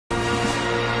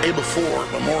Day before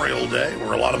Memorial Day,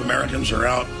 where a lot of Americans are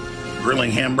out grilling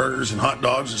hamburgers and hot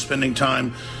dogs and spending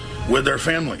time with their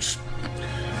families.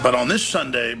 But on this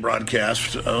Sunday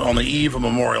broadcast, on the eve of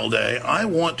Memorial Day, I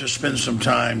want to spend some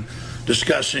time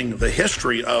discussing the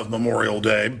history of Memorial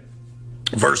Day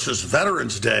versus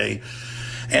Veterans Day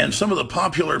and some of the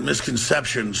popular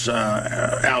misconceptions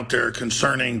out there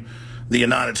concerning the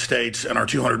United States and our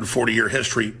 240-year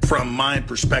history from my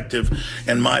perspective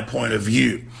and my point of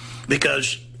view.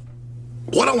 Because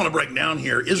what I want to break down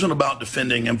here isn't about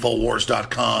defending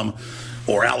Infowars.com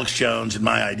or Alex Jones and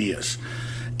my ideas.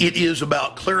 It is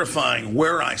about clarifying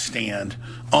where I stand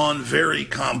on very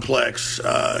complex,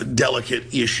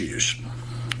 delicate issues.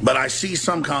 But I see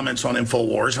some comments on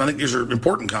Infowars, and I think these are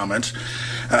important comments,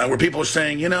 where people are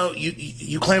saying, you know,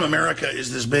 you claim America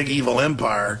is this big evil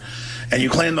empire, and you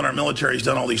claim that our military has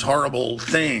done all these horrible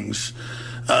things,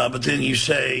 but then you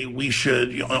say we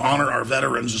should honor our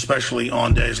veterans, especially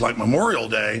on days like Memorial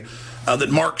Day, that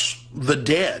marks the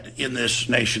dead in this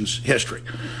nation's history,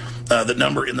 that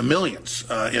number in the millions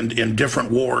in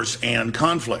different wars and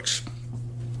conflicts.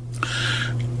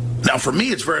 Now, for me,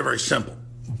 it's very, very simple,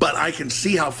 but I can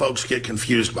see how folks get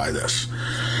confused by this.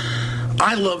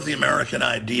 I love the American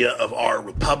idea of our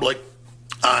republic.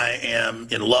 I am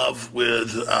in love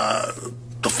with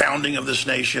the founding of this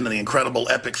nation and the incredible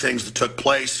epic things that took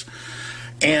place.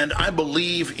 And I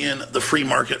believe in the free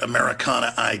market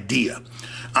Americana idea.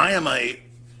 I am an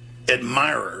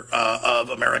admirer of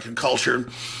American culture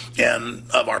and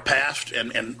of our past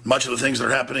and much of the things that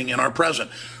are happening in our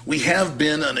present. We have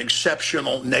been an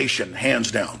exceptional nation, hands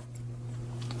down.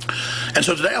 And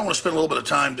so today I want to spend a little bit of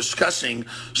time discussing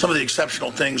some of the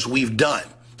exceptional things we've done.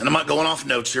 And I'm not going off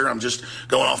notes here. I'm just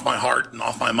going off my heart and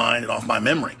off my mind and off my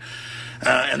memory.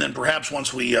 And then perhaps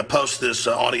once we post this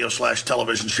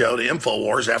audio/television show to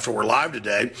Infowars after we're live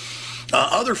today,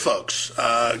 other folks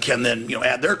can then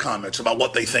add their comments about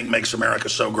what they think makes America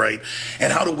so great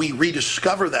and how do we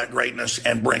rediscover that greatness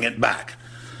and bring it back.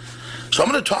 So I'm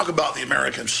going to talk about the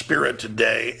American spirit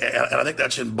today, and I think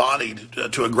that's embodied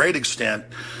to a great extent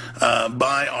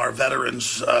by our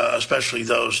veterans, especially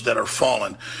those that are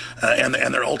fallen,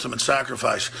 and their ultimate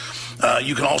sacrifice.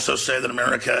 You can also say that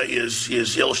America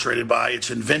is illustrated by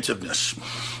its inventiveness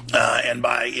and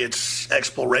by its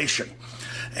exploration.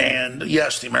 And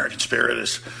yes, the American spirit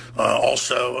is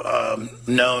also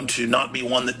known to not be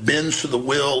one that bends to the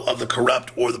will of the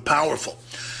corrupt or the powerful.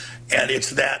 And it's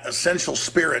that essential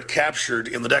spirit captured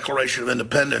in the Declaration of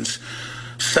Independence,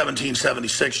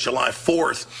 1776, July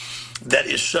 4th, that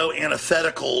is so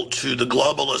antithetical to the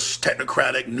globalist,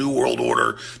 technocratic, New World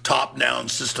Order, top-down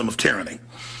system of tyranny.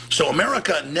 So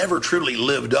America never truly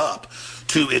lived up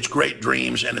to its great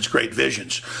dreams and its great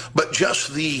visions, but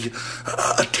just the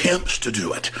attempts to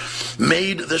do it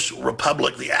made this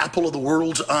republic the apple of the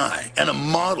world's eye and a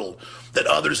model that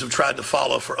others have tried to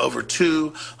follow for over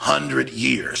 200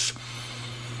 years.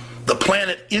 The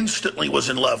planet instantly was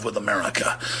in love with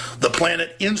America. The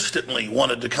planet instantly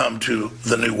wanted to come to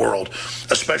the New World,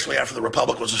 especially after the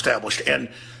Republic was established. And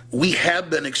we have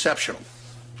been exceptional.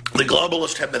 The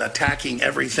globalists have been attacking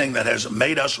everything that has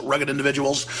made us rugged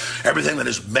individuals, everything that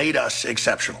has made us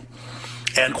exceptional.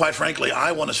 And quite frankly,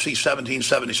 I want to see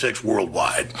 1776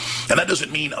 worldwide. And that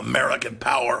doesn't mean American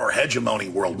power or hegemony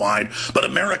worldwide, but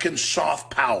American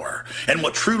soft power. And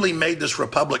what truly made this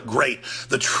republic great,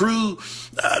 the true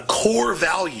core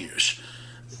values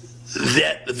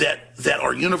that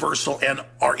are universal and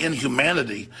are in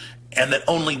humanity, and that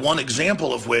only one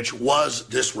example of which was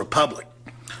this republic.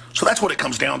 So that's what it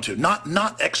comes down to.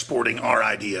 Not exporting our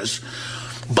ideas,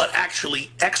 but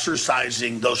actually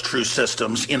exercising those true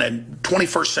systems in a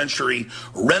 21st century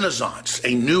renaissance,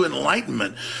 a new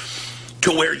enlightenment,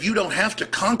 to where you don't have to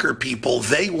conquer people.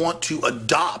 They want to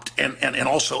adopt and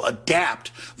also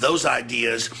adapt those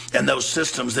ideas and those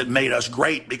systems that made us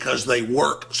great because they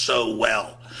work so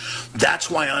well.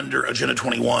 That's why under Agenda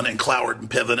 21 and Cloward and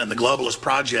Piven and the Globalist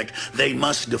Project, they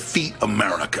must defeat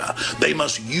America. They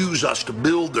must use us to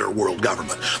build their world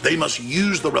government. They must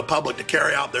use the Republic to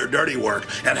carry out their dirty work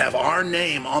and have our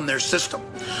name on their system.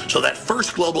 So that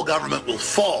first global government will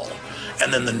fall,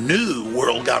 and then the new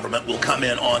world government will come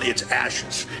in on its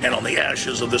ashes and on the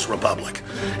ashes of this republic.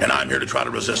 And I'm here to try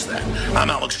to resist that. I'm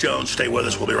Alex Jones. Stay with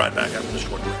us. We'll be right back after this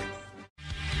short break.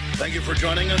 Thank you for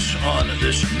joining us on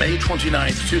this May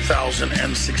 29th,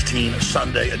 2016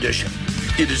 Sunday edition.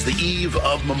 It is the eve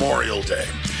of Memorial Day,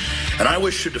 and I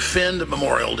wish to defend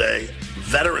Memorial Day,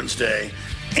 Veterans Day,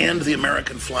 and the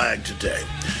American flag today,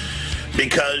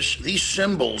 because these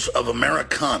symbols of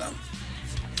Americana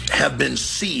have been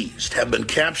seized, have been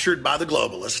captured by the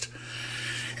globalist,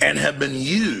 and have been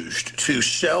used to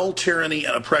sell tyranny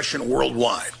and oppression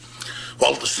worldwide,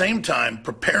 while at the same time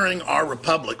preparing our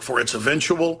republic for its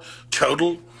eventual,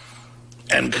 total,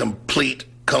 and complete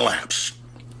collapse.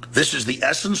 This is the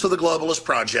essence of the globalist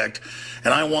project,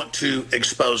 and I want to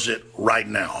expose it right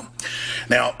now.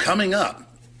 Now, coming up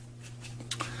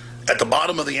at the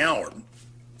bottom of the hour,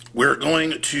 we're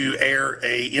going to air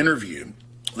an interview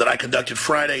that I conducted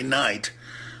Friday night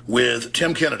with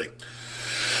Tim Kennedy.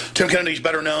 Tim Kennedy is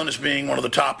better known as being one of the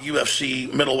top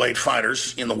UFC middleweight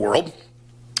fighters in the world.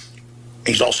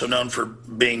 He's also known for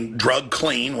being drug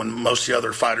clean when most of the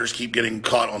other fighters keep getting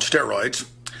caught on steroids.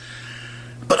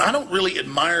 But I don't really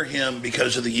admire him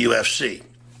because of the UFC.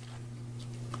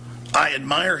 I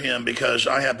admire him because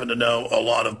I happen to know a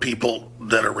lot of people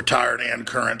that are retired and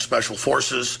current special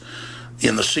forces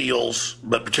in the SEALs,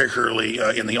 but particularly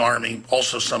in the Army,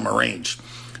 also some Marines.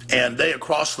 And they,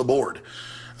 across the board,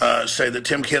 say that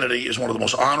Tim Kennedy is one of the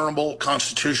most honorable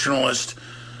constitutionalist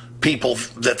people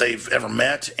that they've ever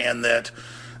met, and that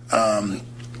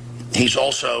he's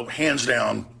also, hands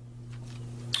down,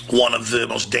 one of the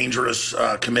most dangerous,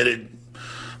 committed,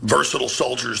 versatile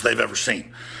soldiers they've ever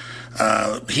seen.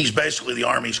 He's basically the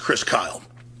Army's Chris Kyle,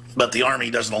 but the Army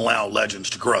doesn't allow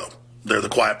legends to grow. They're the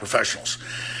quiet professionals.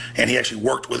 And he actually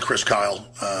worked with Chris Kyle,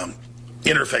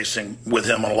 interfacing with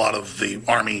him on a lot of the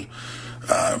Army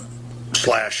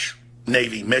slash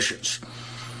Navy missions.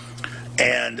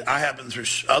 And I happen through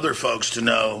other folks to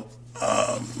know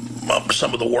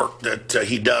some of the work that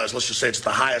he does. Let's just say it's at the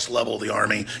highest level of the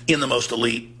Army, in the most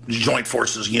elite joint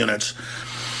forces units.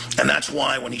 And that's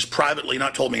why when he's privately,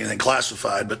 not told me anything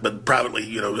classified, but privately,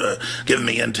 giving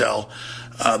me intel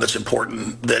that's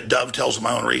important, that dovetails with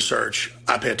my own research,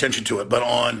 I pay attention to it. But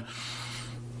on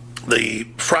the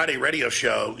Friday radio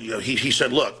show, he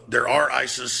said, look, there are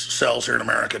ISIS cells here in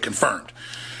America confirmed.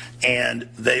 And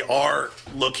they are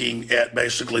looking at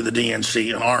basically the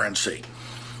DNC and RNC.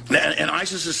 And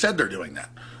ISIS has said they're doing that,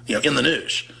 in the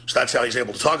news. So that's how he's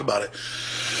able to talk about it.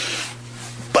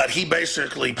 But he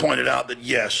basically pointed out that,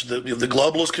 yes, the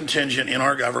globalist contingent in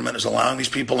our government is allowing these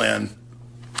people in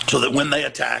so that when they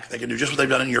attack, they can do just what they've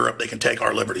done in Europe. They can take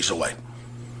our liberties away.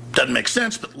 Doesn't make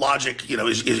sense, but logic,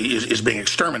 is being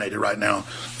exterminated right now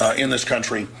in this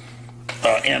country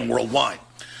and worldwide.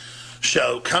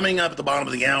 So coming up at the bottom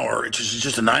of the hour, it's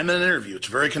just a 9-minute interview. It's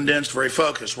very condensed, very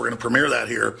focused. We're going to premiere that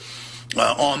here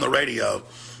on the radio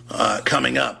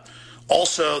coming up.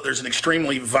 Also, there's an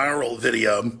extremely viral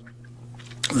video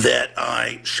that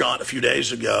I shot a few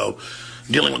days ago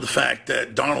dealing with the fact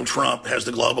that Donald Trump has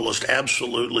the globalist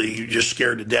absolutely just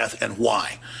scared to death, and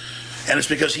why. And it's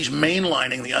because he's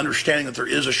mainlining the understanding that there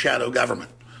is a shadow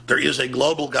government. There is a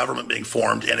global government being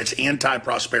formed, and it's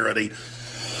anti-prosperity,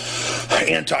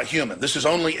 anti-human. This is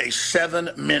only a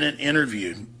 7-minute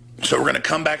interview, so we're going to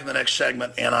come back in the next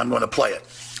segment, and I'm going to play it.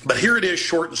 But here it is,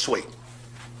 short and sweet.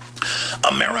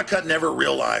 America never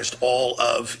realized all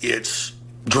of its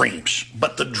dreams,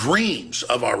 but the dreams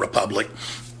of our republic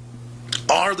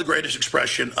are the greatest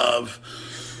expression of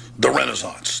the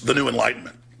Renaissance, the New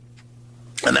Enlightenment.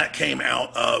 And that came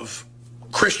out of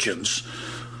Christians,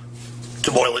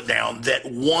 to boil it down, that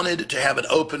wanted to have an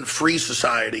open, free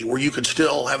society where you could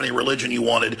still have any religion you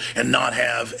wanted and not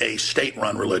have a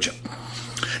state-run religion.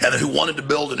 And who wanted to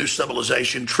build a new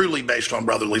civilization truly based on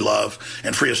brotherly love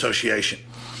and free association.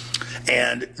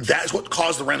 And that's what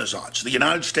caused the Renaissance. The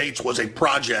United States was a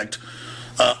project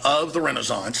of the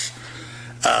Renaissance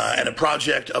and a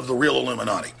project of the real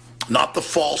Illuminati, not the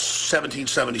false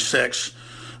 1776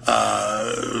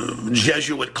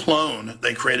 Jesuit clone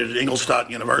they created at Ingolstadt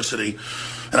University.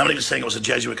 And I'm not even saying it was a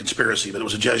Jesuit conspiracy, but it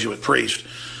was a Jesuit priest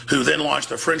who then launched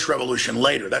the French Revolution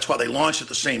later. That's why they launched it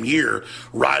the same year,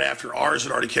 right after ours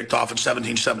had already kicked off in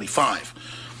 1775.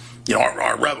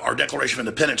 Our Declaration of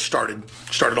Independence started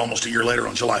almost a year later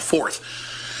on July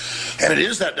 4th. And it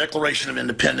is that Declaration of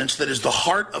Independence that is the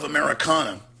heart of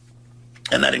Americana,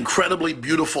 and that incredibly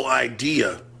beautiful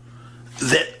idea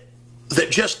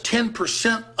that just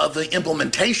 10% of the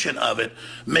implementation of it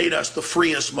made us the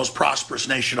freest, most prosperous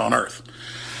nation on earth.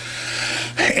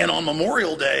 And on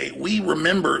Memorial Day, we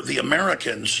remember the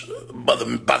Americans by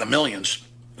the millions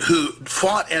who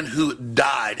fought and who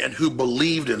died and who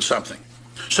believed in something.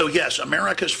 So yes,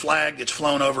 America's flag gets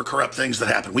flown over corrupt things that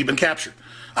happen. We've been captured.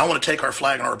 I want to take our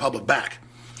flag and our republic back.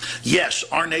 Yes,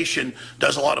 our nation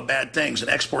does a lot of bad things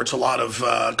and exports a lot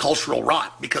of cultural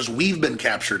rot because we've been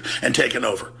captured and taken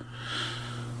over.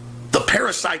 The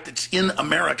parasite that's in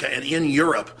America and in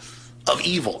Europe of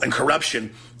evil and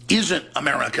corruption isn't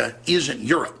America, isn't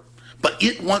Europe. But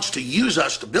it wants to use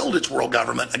us to build its world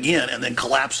government again and then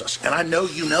collapse us. And I know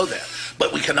you know that.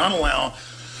 But we cannot allow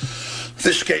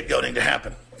this scapegoating to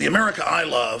happen. The America I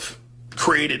love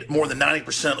created more than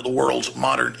 90% of the world's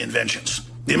modern inventions.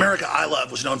 The America I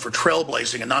love was known for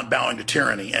trailblazing and not bowing to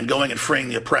tyranny and going and freeing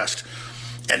the oppressed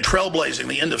and trailblazing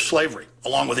the end of slavery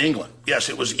along with England. Yes,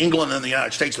 it was England and the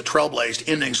United States that trailblazed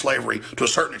ending slavery to a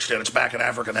certain extent. It's back in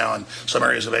Africa now and some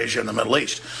areas of Asia and the Middle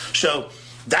East. So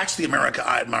that's the America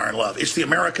I admire and love. It's the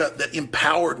America that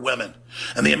empowered women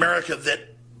and the America that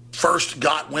first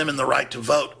got women the right to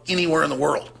vote anywhere in the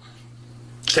world.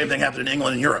 Same thing happened in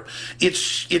England and Europe.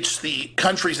 It's the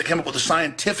countries that came up with the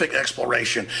scientific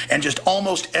exploration and just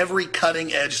almost every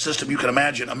cutting edge system you can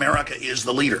imagine. America is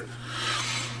the leader.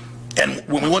 And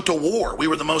when we went to war, we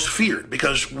were the most feared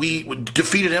because we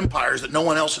defeated empires that no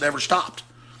one else had ever stopped,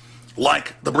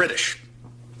 like the British.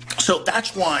 So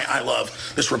that's why I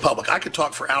love this republic. I could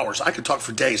talk for hours. I could talk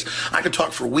for days. I could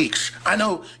talk for weeks. I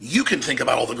know you can think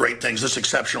about all the great things this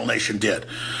exceptional nation did.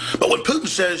 But when Putin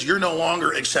says you're no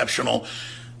longer exceptional,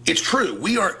 it's true.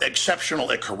 We are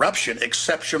exceptional at corruption,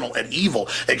 exceptional at evil,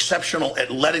 exceptional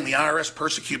at letting the IRS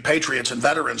persecute patriots and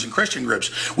veterans and Christian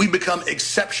groups. We become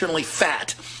exceptionally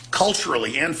fat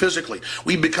culturally and physically.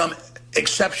 We become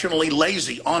exceptionally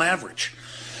lazy on average.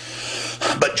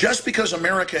 But just because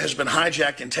America has been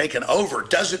hijacked and taken over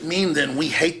doesn't mean then we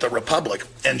hate the republic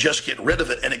and just get rid of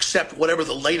it and accept whatever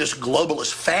the latest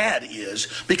globalist fad is,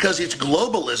 because it's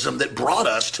globalism that brought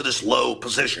us to this low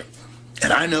position.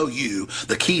 And I know you,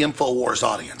 the key InfoWars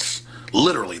audience,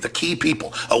 literally the key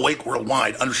people awake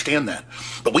worldwide, understand that.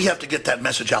 But we have to get that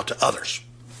message out to others.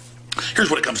 Here's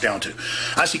what it comes down to.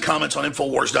 I see comments on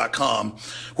Infowars.com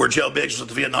where Joe Biggs was at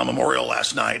the Vietnam Memorial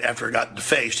last night after it got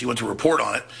defaced. He went to report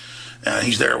on it.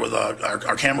 He's there with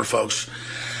our camera folks.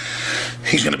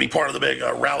 He's going to be part of the big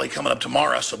rally coming up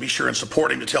tomorrow, so be sure and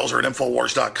support him. Details are at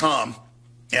Infowars.com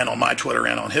and on my Twitter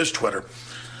and on his Twitter.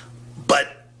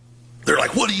 But they're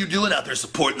like, what are you doing out there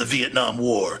supporting the Vietnam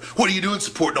War? What are you doing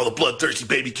supporting all the bloodthirsty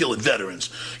baby-killing veterans?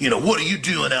 You know, what are you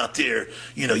doing out there,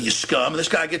 you know, you scum? And this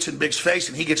guy gets in Big's face,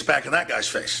 and he gets back in that guy's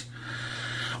face.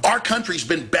 Our country's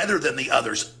been better than the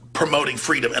others promoting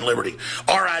freedom and liberty.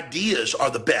 Our ideas are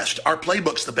the best. Our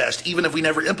playbook's the best, even if we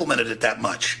never implemented it that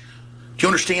much. Do you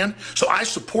understand? So I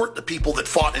support the people that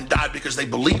fought and died because they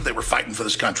believed they were fighting for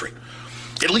this country.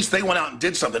 At least they went out and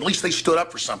did something. At least they stood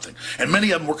up for something. And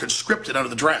many of them were conscripted under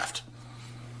the draft.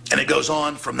 And it goes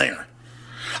on from there.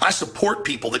 I support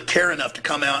people that care enough to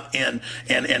come out and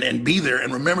be there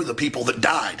and remember the people that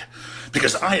died.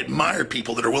 Because I admire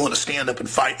people that are willing to stand up and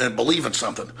fight and believe in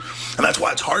something. And that's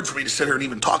why it's hard for me to sit here and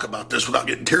even talk about this without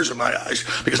getting tears in my eyes.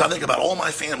 Because I think about all my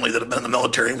family that have been in the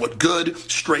military and what good,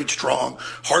 straight, strong,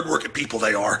 hard-working people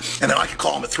they are. And then I could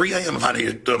call them at 3 a.m. if I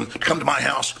needed them to come to my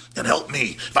house and help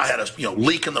me. If I had a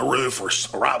leak in the roof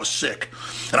or I was sick.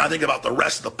 And I think about the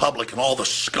rest of the public and all the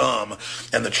scum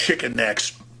and the chicken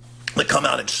necks that come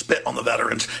out and spit on the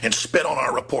veterans and spit on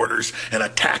our reporters and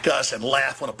attack us and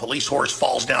laugh when a police horse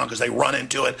falls down because they run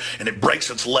into it and it breaks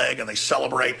its leg and they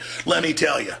celebrate. Let me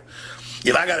tell you,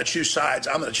 if I got to choose sides,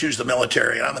 I'm going to choose the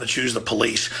military and I'm going to choose the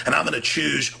police and I'm going to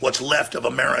choose what's left of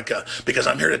America, because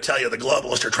I'm here to tell you the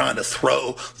globalists are trying to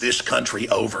throw this country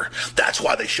over. That's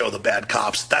why they show the bad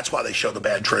cops. That's why they show the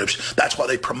bad troops. That's why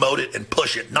they promote it and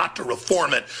push it, not to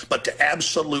reform it, but to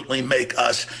absolutely make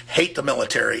us hate the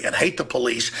military and hate the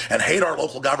police and hate our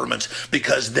local governments,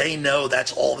 because they know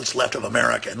that's all that's left of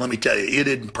America. And let me tell you, it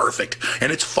isn't perfect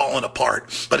and it's fallen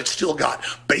apart, but it's still got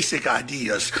basic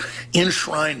ideas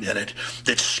enshrined in it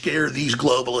that scare these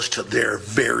globalists to their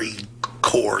very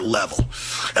core level.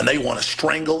 And they want to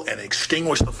strangle and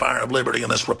extinguish the fire of liberty in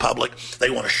this republic. They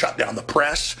want to shut down the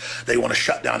press. They want to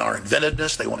shut down our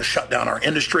inventiveness. They want to shut down our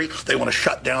industry. They want to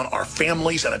shut down our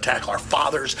families and attack our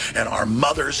fathers and our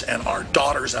mothers and our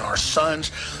daughters and our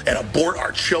sons and abort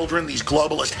our children. These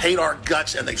globalists hate our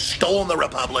guts, and they've stolen the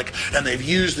republic, and they've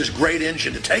used this great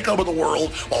engine to take over the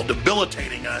world while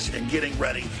debilitating us and getting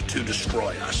ready to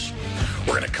destroy us.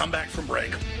 We're going to come back from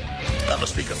break. I'm going to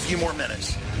speak a few more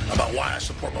minutes about why I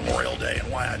support Memorial Day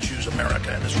and why I choose America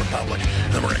and this republic.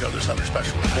 And then we're going to go to this other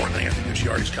special report. And Anthony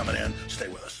Gucciardi's coming in. Stay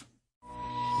with us.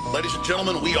 Ladies and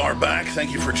gentlemen, we are back.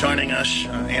 Thank you for joining us.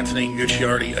 Anthony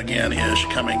Gucciardi, again, is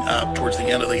coming up towards the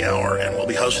end of the hour, and we'll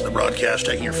be hosting the broadcast,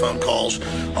 taking your phone calls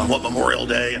on what Memorial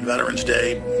Day and Veterans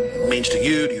Day means to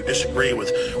you. Do you disagree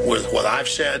with what I've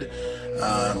said?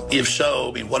 If so,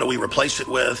 I mean, what do we replace it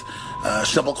with?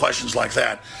 Simple questions like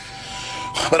that.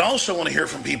 But I also want to hear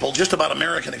from people just about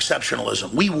American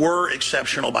exceptionalism. We were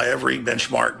exceptional by every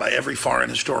benchmark, by every foreign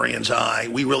historian's eye.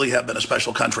 We really have been a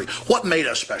special country. What made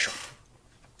us special?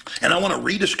 And I want to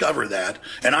rediscover that,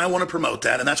 and I want to promote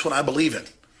that, and that's what I believe in.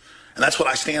 And that's what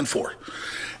I stand for.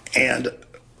 And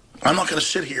I'm not going to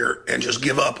sit here and just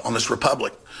give up on this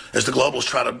republic as the globalists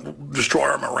try to destroy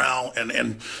our morale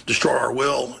and destroy our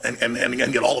will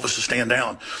and get all of us to stand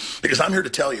down. Because I'm here to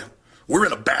tell you, we're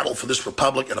in a battle for this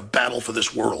republic and a battle for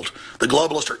this world. The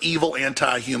globalists are evil,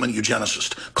 anti-human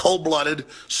eugenicists, cold-blooded,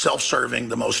 self-serving,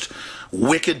 the most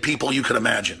wicked people you could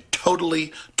imagine,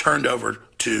 totally turned over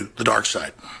to the dark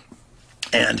side.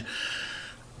 And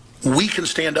we can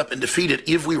stand up and defeat it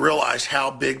if we realize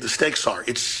how big the stakes are.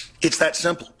 It's that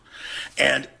simple.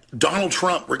 And Donald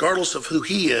Trump, regardless of who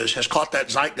he is, has caught that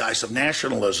zeitgeist of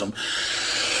nationalism.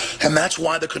 And that's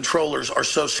why the controllers are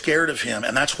so scared of him.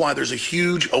 And that's why there's a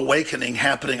huge awakening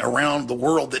happening around the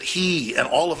world that he and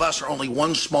all of us are only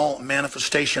one small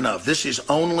manifestation of. This is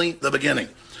only the beginning.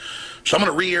 So I'm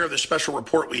going to re-air this special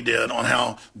report we did on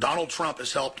how Donald Trump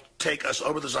has helped take us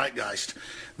over the zeitgeist,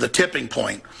 the tipping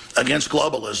point against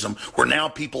globalism, where now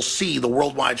people see the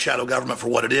worldwide shadow government for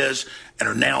what it is and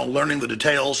are now learning the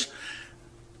details.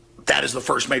 That is the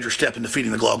first major step in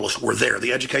defeating the globalists. We're there.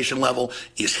 The education level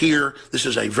is here. This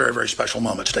is a very, very special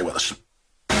moment. Stay with us.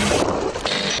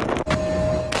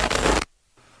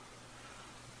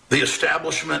 The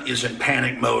establishment is in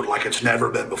panic mode like it's never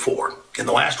been before. In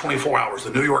the last 24 hours,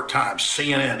 the New York Times,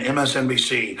 CNN,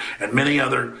 MSNBC, and many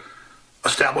other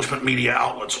establishment media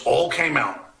outlets all came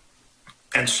out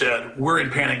and said, we're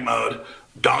in panic mode.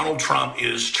 Donald Trump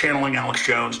is channeling Alex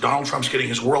Jones. Donald Trump's getting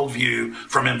his worldview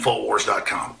from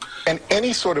Infowars.com. And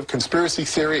any sort of conspiracy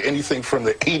theory, anything from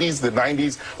the 80s, the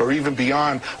 90s, or even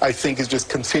beyond, I think is just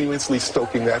continuously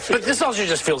stoking that fear. But this also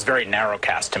just feels very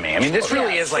narrowcast to me. I mean, this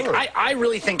really is like, I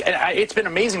really think, it's been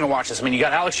amazing to watch this. I mean, you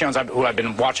got Alex Jones, who I've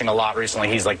been watching a lot recently.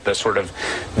 He's like the sort of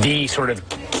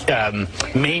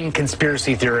main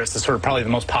conspiracy theorist, that's sort of probably the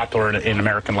most popular in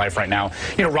American life right now.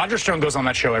 You know, Roger Stone goes on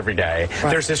that show every day.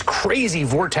 Right. There's this crazy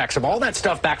vortex of all that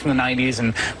stuff back from the 90s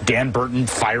and Dan Burton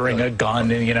firing a gun,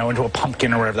 you know, into a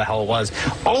pumpkin or whatever the hell it was.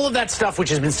 All of that stuff, which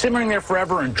has been simmering there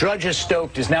forever and Drudge is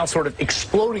stoked, is now sort of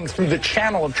exploding through the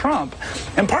channel of Trump.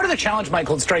 And part of the challenge,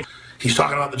 Michael, it strikes. He's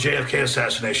talking about the JFK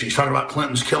assassination. He's talking about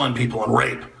Clinton's killing people and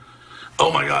rape.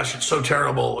 Oh my gosh, it's so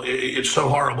terrible. It's so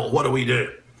horrible. What do we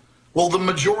do? Well, the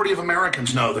majority of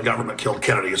Americans know the government killed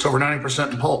Kennedy. It's over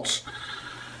 90% in polls.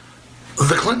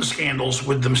 The Clinton scandals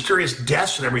with the mysterious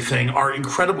deaths and everything are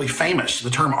incredibly famous. The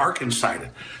term Arkin cited.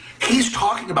 He's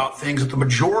talking about things that the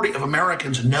majority of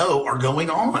Americans know are going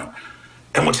on.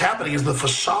 And what's happening is the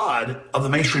facade of the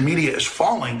mainstream media is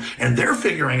falling, and they're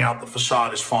figuring out the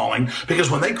facade is falling because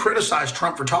when they criticize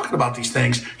Trump for talking about these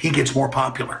things, he gets more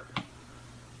popular.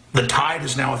 The tide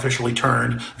has now officially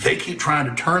turned. They keep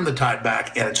trying to turn the tide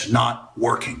back, and it's not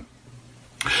working.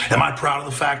 Am I proud of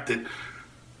the fact that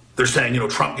they're saying, you know,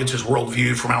 Trump gets his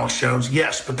worldview from Alex Jones?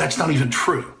 Yes, but that's not even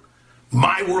true.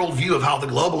 My worldview of how the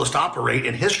globalists operate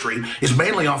in history is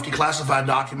mainly off declassified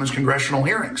documents, congressional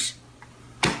hearings.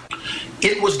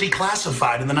 It was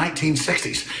declassified in the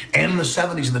 1960s and in the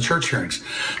 70s in the church hearings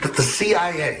that the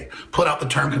CIA put out the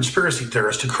term conspiracy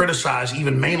theorist to criticize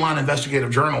even mainline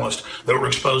investigative journalists that were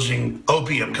exposing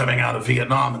opium coming out of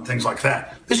Vietnam and things like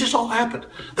that. This has all happened.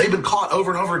 They've been caught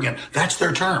over and over again. That's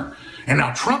their term. And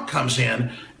now Trump comes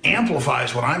in,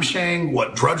 amplifies what I'm saying,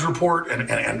 what Drudge Report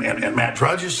and Matt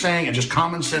Drudge is saying, and just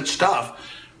common sense stuff,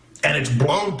 and it's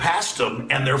blown past them,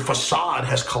 and their facade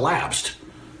has collapsed.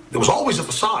 There was always a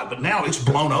facade, but now it's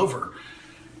blown over.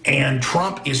 And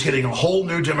Trump is hitting a whole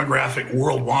new demographic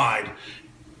worldwide,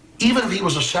 even if he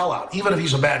was a sellout, even if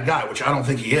he's a bad guy, which I don't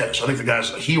think he is. I think the guy's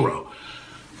a hero.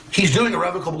 He's doing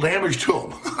irrevocable damage to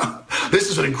him. This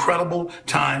is an incredible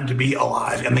time to be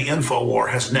alive, and the info war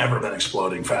has never been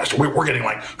exploding faster. We're getting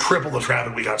like triple the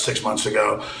traffic we got 6 months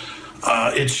ago.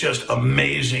 It's just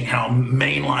amazing how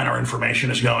mainline our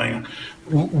information is going.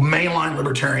 Mainline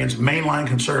libertarians, mainline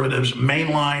conservatives,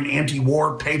 mainline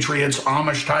anti-war patriots,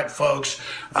 Amish-type folks,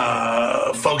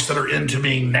 folks that are into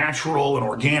being natural and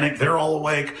organic, they're all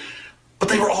awake. But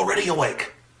they were already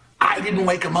awake. I didn't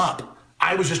wake them up.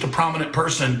 I was just a prominent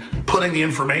person putting the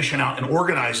information out and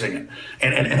organizing it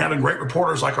and having great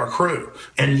reporters like our crew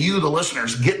and you, the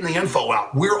listeners, getting the info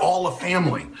out. We're all a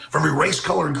family from every race,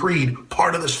 color, and creed,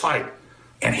 part of this fight.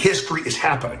 And history is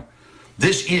happening.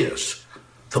 This is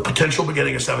the potential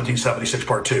beginning of 1776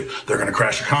 Part 2. They're going to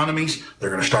crash economies.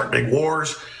 They're going to start big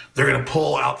wars. They're going to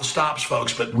pull out the stops,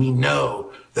 folks. But we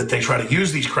know that they try to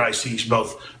use these crises,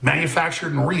 both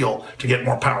manufactured and real, to get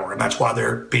more power. And that's why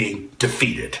they're being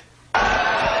defeated.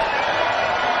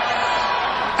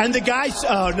 And the guy,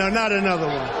 oh, no, not another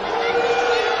one.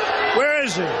 Where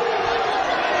is he?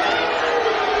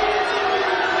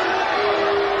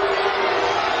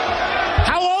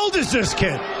 How old is this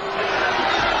kid?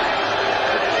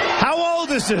 How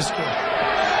old is this kid?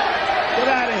 Get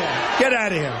out of here. Get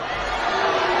out of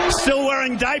here. Still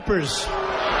wearing diapers.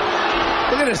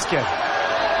 Look at this kid.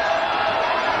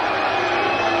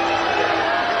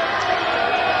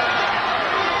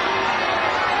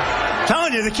 I'm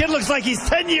telling you, the kid looks like he's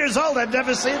 10 years old. I've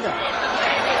never seen that.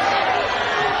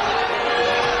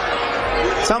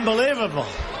 It's unbelievable.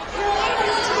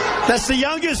 That's the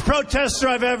youngest protester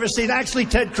I've ever seen. Actually,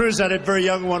 Ted Cruz had a very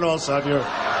young one also.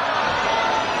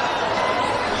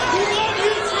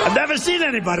 I've never seen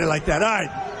anybody like that. All right.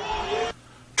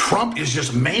 Trump is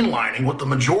just mainlining what the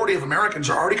majority of Americans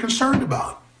are already concerned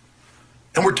about.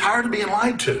 And we're tired of being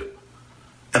lied to.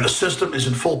 And the system is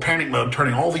in full panic mode,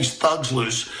 turning all these thugs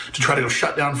loose to try to go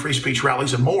shut down free speech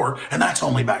rallies and more, and that's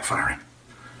only backfiring.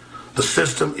 The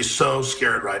system is so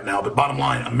scared right now, but bottom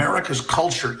line, America's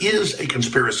culture is a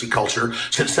conspiracy culture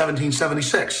since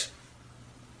 1776,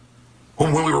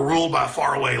 when we were ruled by a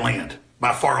faraway land, by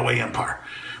a faraway empire.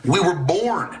 We were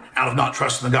born out of not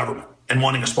trusting the government and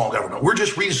wanting a small government. We're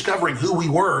just rediscovering who we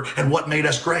were and what made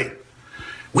us great.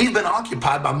 We've been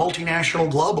occupied by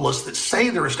multinational globalists that say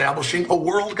they're establishing a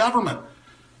world government.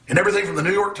 And everything from the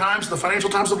New York Times to the Financial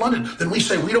Times of London. Then we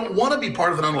say we don't want to be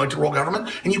part of an unelected world government,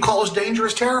 and you call us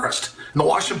dangerous terrorists. In the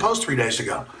Washington Post 3 days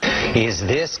ago. Is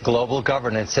this global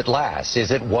governance at last?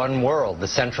 Is it one world, the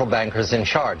central bankers in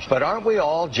charge? But aren't we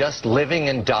all just living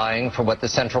and dying for what the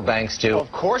central banks do?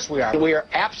 Of course we are. We are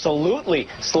absolutely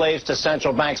slaves to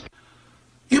central banks.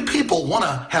 You people want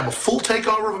to have a full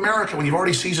takeover of America when you've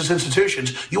already seized its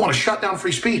institutions. You want to shut down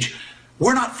free speech.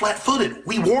 We're not flat-footed.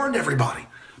 We warned everybody.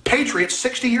 Patriots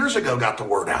 60 years ago got the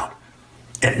word out.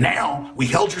 And now we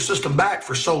held your system back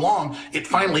for so long, it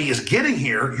finally is getting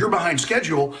here. You're behind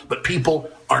schedule, but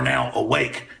people are now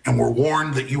awake and were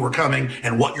warned that you were coming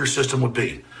and what your system would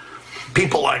be.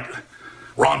 People like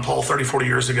Ron Paul 30, 40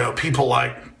 years ago, people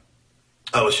like,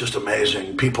 oh, it's just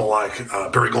amazing. People like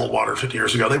Barry Goldwater 50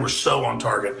 years ago, they were so on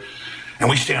target. And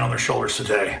we stand on their shoulders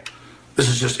today. This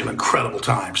is just an incredible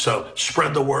time. So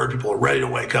spread the word. People are ready to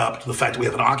wake up to the fact that we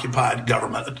have an occupied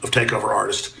government of takeover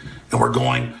artists, and we're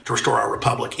going to restore our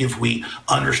republic if we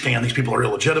understand these people are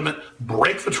illegitimate,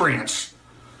 break the trance,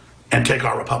 and take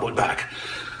our republic back.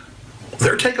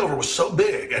 Their takeover was so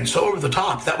big and so over the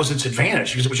top, that was its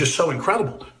advantage because it was just so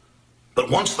incredible. But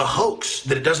once the hoax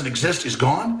that it doesn't exist is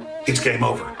gone, it's game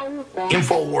over.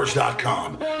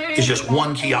 Infowars.com is just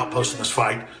one key outpost in this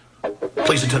fight.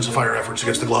 Please intensify our efforts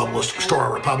against the globalists, restore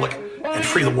our republic, and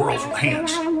free the world from the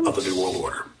hands of the New World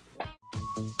Order.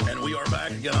 And we are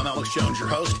back again. I'm Alex Jones, your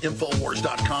host.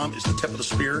 Infowars.com is the tip of the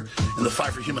spear in the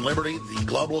fight for human liberty. The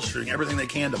globalists are doing everything they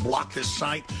can to block this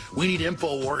site. We need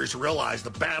Infowars to realize the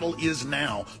battle is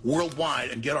now worldwide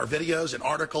and get our videos and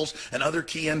articles and other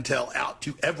key intel out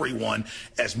to everyone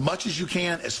as much as you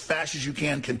can, as fast as you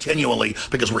can, continually,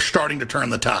 because we're starting to turn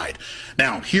the tide.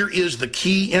 Now, here is the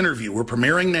key interview we're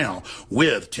premiering now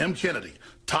with Tim Kennedy,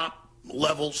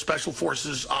 top-level Special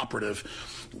Forces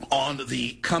operative, on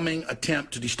the coming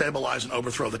attempt to destabilize and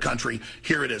overthrow the country.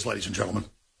 Here it is, ladies and gentlemen.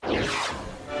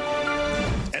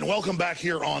 And welcome back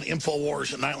here on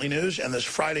InfoWars Nightly News and this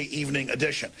Friday evening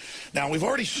edition. Now, we've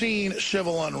already seen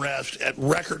civil unrest at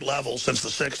record levels since the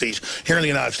 60s here in the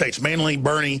United States, mainly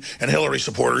Bernie and Hillary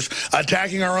supporters,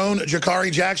 attacking our own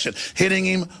Jakari Jackson, hitting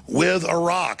him with a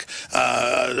rock,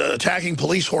 attacking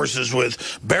police horses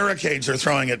with barricades they're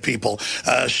throwing at people.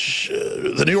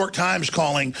 The New York Times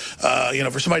calling,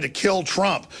 for somebody to kill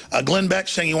Trump. Glenn Beck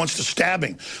saying he wants to stab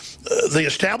him. The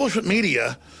establishment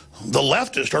media, the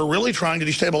leftists, are really trying to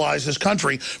destabilize this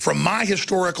country from my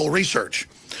historical research.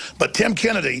 But Tim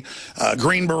Kennedy,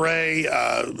 Green Beret,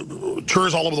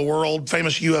 tours all over the world,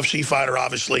 famous UFC fighter,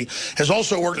 obviously, has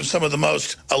also worked in some of the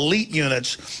most elite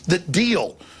units that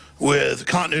deal with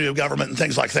continuity of government and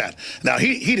things like that. Now,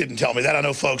 he didn't tell me that. I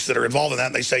know folks that are involved in that,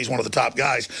 and they say he's one of the top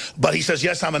guys. But he says,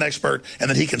 yes, I'm an expert, and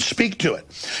that he can speak to it.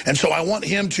 And so I want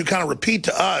him to kind of repeat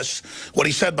to us what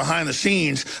he said behind the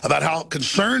scenes about how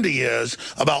concerned he is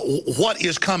about what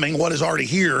is coming, what is already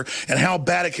here, and how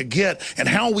bad it could get, and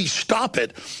how we stop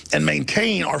it and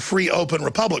maintain our free, open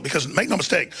republic. Because make no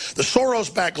mistake, the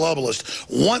Soros-backed globalists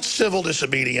want civil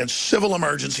disobedience, civil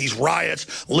emergencies,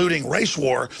 riots, looting, race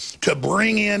war to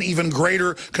bring in even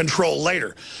greater control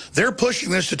later. They're pushing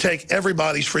this to take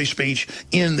everybody's free speech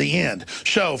in the end.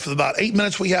 So for about 8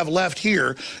 minutes we have left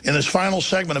here in this final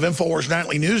segment of InfoWars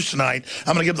Nightly News tonight,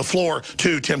 I'm going to give the floor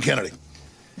to Tim Kennedy.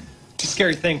 It's a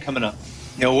scary thing coming up.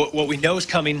 You know, what we know is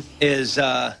coming is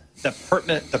the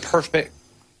perfect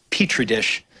petri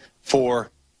dish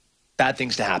for bad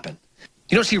things to happen.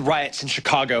 You don't see riots in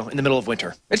Chicago in the middle of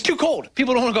winter. It's too cold.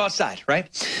 People don't want to go outside,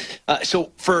 right? So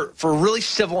for really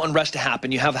civil unrest to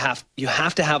happen, you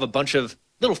have to have a bunch of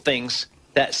little things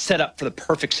that set up for the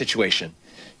perfect situation.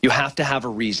 You have to have a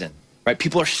reason, right?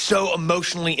 People are so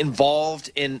emotionally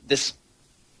involved in this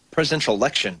presidential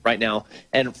election right now,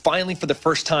 and finally, for the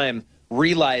first time,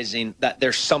 realizing that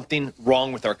there's something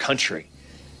wrong with our country,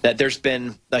 that there's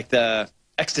been like the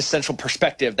existential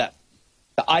perspective that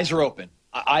the eyes are open,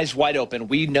 eyes wide open.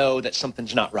 We know that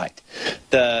something's not right.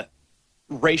 The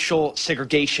racial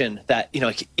segregation that, you know,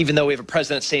 like, even though we have a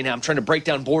president saying, I'm trying to break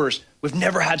down borders, we've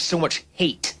never had so much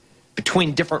hate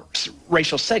between different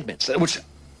racial segments, which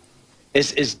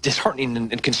is disheartening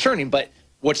and concerning. But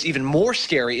what's even more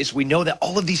scary is we know that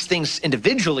all of these things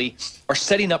individually are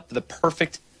setting up for the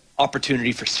perfect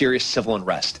opportunity for serious civil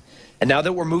unrest. And now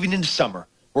that we're moving into summer,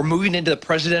 we're moving into the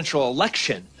presidential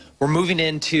election, we're moving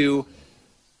into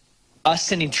us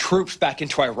sending troops back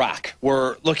into Iraq.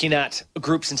 We're looking at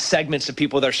groups and segments of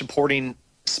people that are supporting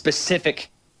specific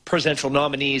presidential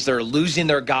nominees that are losing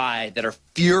their guy, that are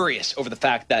furious over the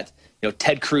fact that, you know,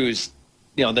 Ted Cruz,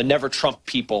 you know, the never Trump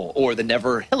people, or the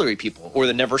never Hillary people, or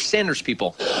the never Sanders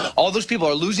people. All those people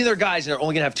are losing their guys, and they're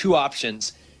only going to have two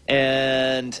options.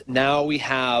 And now we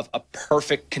have a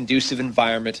perfect, conducive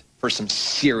environment for some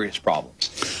serious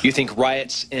problems. You think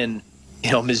riots in,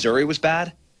 you know, Missouri was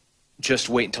bad? Just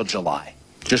wait until July.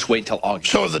 Just wait until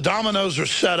August. So if the dominoes are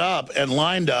set up and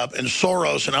lined up and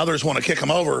Soros and others want to kick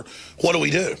them over, what do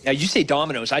we do? Now, you say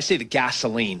dominoes, I say the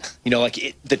gasoline. You know,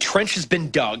 like the trench has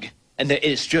been dug, and it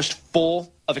is just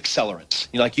full of accelerants.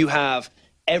 You know, like you have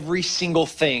every single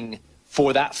thing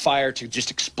for that fire to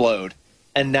just explode.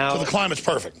 And now... So the climate's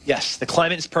perfect. Yes, the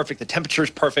climate is perfect. The temperature is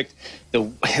perfect.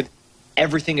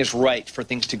 Everything is right for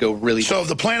things to go really... So if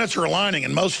the planets are aligning,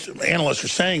 and most analysts are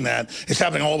saying that, it's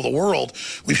happening all over the world.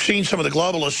 We've seen some of the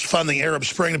globalists fund the Arab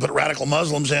Spring to put radical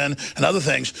Muslims in and other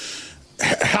things.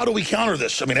 How do we counter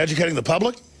this? I mean, educating the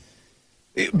public?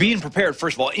 Being prepared,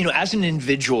 first of all. You know, as an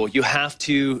individual, you have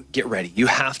to get ready. You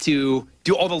have to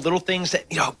do all the little things that,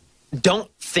 you know,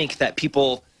 don't think that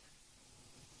people...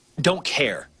 Don't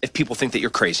care if people think that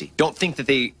you're crazy. Don't think that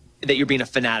you're being a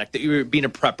fanatic, that you're being a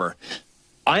prepper.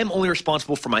 I am only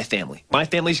responsible for my family. My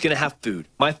family's going to have food.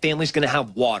 My family's going to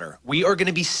have water. We are going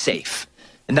to be safe.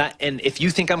 And if you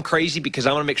think I'm crazy because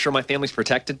I want to make sure my family's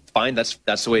protected, fine, that's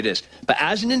the way it is. But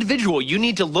as an individual, you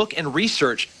need to look and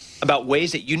research about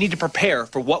ways that you need to prepare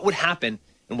for what would happen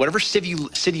in whatever city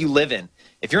you live in.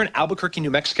 If you're in Albuquerque, New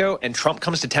Mexico, and Trump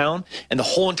comes to town and the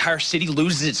whole entire city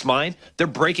loses its mind, they're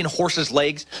breaking horses'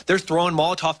 legs, they're throwing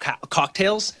Molotov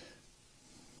cocktails,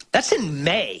 that's in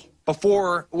May,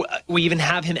 before we even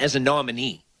have him as a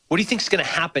nominee. What do you think is going to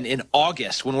happen in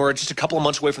August, when we're just a couple of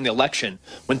months away from the election,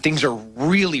 when things are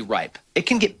really ripe? It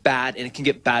can get bad, and it can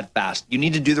get bad fast. You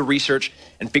need to do the research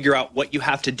and figure out what you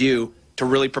have to do to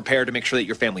really prepare to make sure that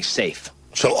your family's safe.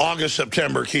 So August,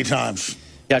 September, key times.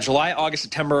 Yeah, July, August,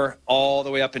 September, all the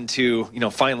way up into, you know,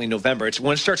 finally November. It's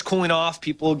when it starts cooling off,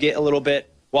 people get a little bit,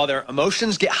 while their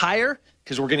emotions get higher,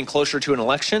 because we're getting closer to an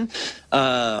election,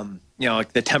 you know,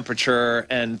 like the temperature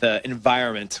and the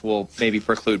environment will maybe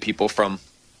preclude people from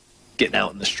getting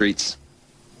out in the streets.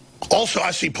 Also, I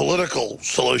see political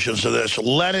solutions to this,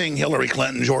 letting Hillary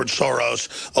Clinton, George Soros,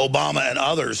 Obama, and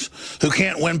others who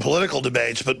can't win political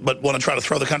debates but want to try to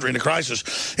throw the country into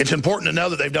crisis. It's important to know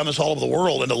that they've done this all over the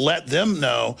world and to let them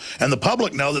know and the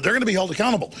public know that they're going to be held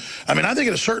accountable. I mean, I think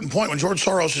at a certain point when George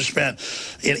Soros has spent,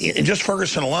 in just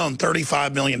Ferguson alone,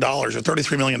 $35 million or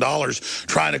 $33 million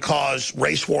trying to cause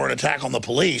race war and attack on the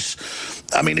police,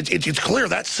 I mean, it's clear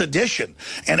that's sedition.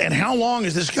 And how long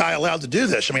is this guy allowed to do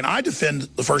this? I mean, I defend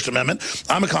the First Amendment.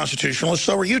 I'm a constitutionalist,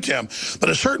 so are you, Tim. But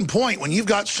at a certain point, when you've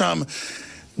got some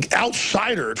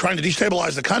outsider trying to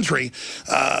destabilize the country,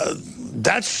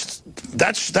 that's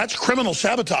criminal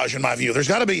sabotage in my view. There's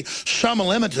got to be some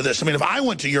limit to this. I mean, if I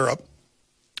went to Europe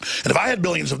and if I had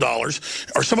billions of dollars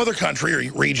or some other country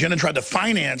or region and tried to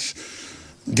finance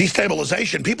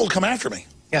destabilization, people would come after me.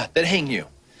 Yeah, they'd hang you.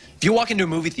 If you walk into a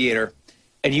movie theater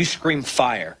and you scream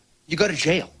fire, you go to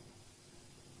jail.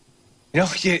 You know,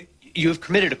 you have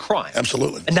committed a crime.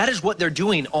 Absolutely. And that is what they're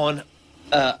doing on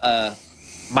a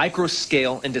micro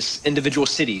scale into individual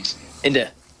cities, into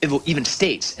even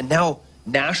states. And now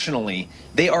nationally,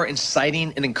 they are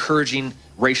inciting and encouraging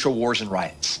racial wars and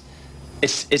riots.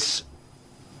 It's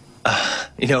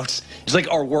like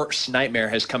our worst nightmare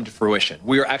has come to fruition.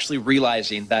 We are actually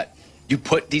realizing that you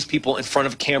put these people in front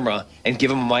of a camera and give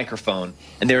them a microphone,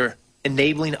 and they're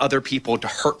enabling other people to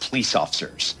hurt police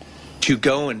officers, to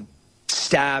go and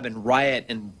stab and riot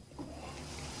and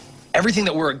everything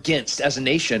that we're against as a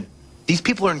nation. These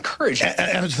people are encouraging.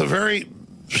 And it's the very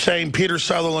same Peter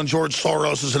Sutherland, George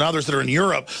Soros, and others that are in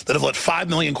Europe that have let 5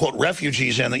 million, quote,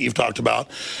 refugees in that you've talked about.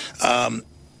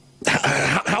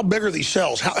 how big are these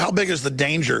cells? How big is the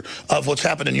danger of what's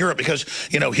happened in Europe? Because,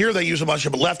 you know, here they use a bunch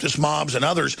of leftist mobs and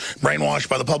others brainwashed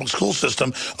by the public school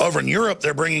system. Over in Europe,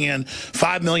 they're bringing in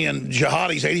 5 million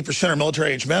jihadis, 80% are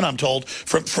military-age men, I'm told.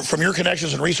 From your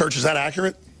connections and research, is that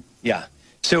accurate? Yeah.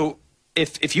 So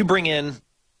if you bring in,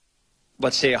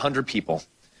 let's say, 100 people,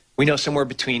 we know somewhere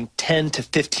between 10 to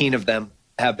 15 of them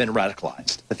have been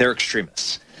radicalized, that they're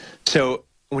extremists. So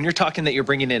when you're talking that you're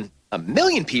bringing in 1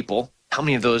 million people, how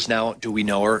many of those now do we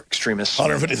know are extremists?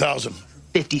 150,000.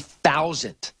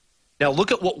 50,000. Now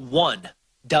look at what one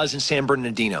does in San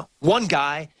Bernardino. One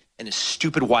guy and his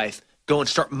stupid wife go and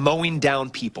start mowing down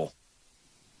people.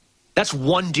 That's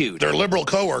one dude. They're liberal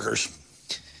coworkers.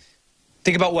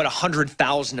 Think about what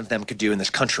 100,000 of them could do in this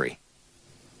country,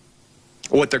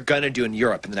 or what they're going to do in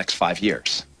Europe in the next 5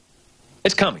 years.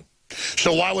 It's coming.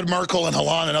 So why would Merkel and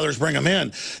Hollande and others bring them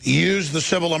in? Use the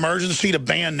civil emergency to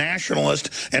ban nationalist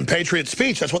and patriot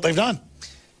speech. That's what they've done.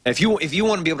 If you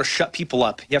want to be able to shut people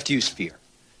up, you have to use fear.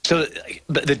 So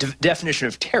the definition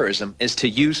of terrorism is to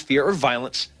use fear or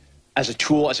violence as a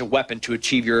tool, as a weapon to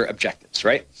achieve your objectives,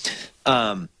 right?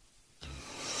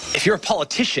 If you're a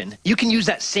politician, you can use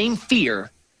that same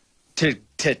fear to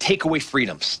take away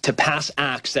freedoms, to pass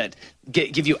acts that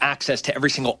give you access to every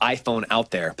single iPhone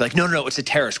out there. Be like, no, it's a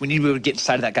terrorist. We need to be able to get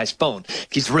inside of that guy's phone.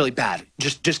 He's really bad.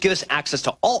 Just give us access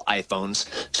to all iPhones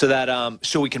so that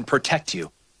so we can protect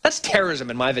you. That's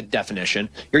terrorism in my definition.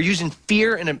 You're using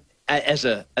fear as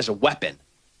a weapon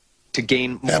to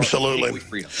gain more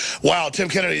freedom. Wow, Tim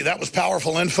Kennedy, that was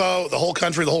powerful info. The whole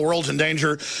country, the whole world's in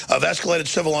danger of escalated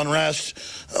civil unrest,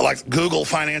 like Google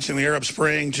financing the Arab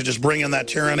Spring to just bring in that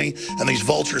tyranny, and these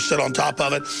vultures sit on top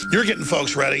of it. You're getting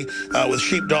folks ready with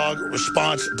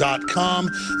sheepdogresponse.com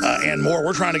and more.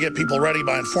 We're trying to get people ready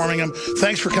by informing them.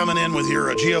 Thanks for coming in with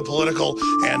your geopolitical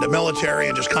and military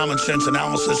and just common sense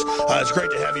analysis. It's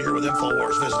great to have you here with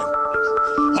InfoWars visiting.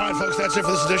 All right, folks, that's it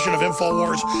for this edition of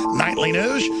InfoWars Nightly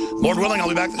News. Lord willing, I'll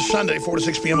be back this Sunday, 4 to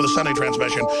 6 p.m. with a Sunday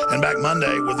transmission, and back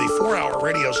Monday with the 4-hour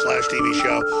radio/TV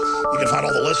show. You can find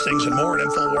all the listings and more at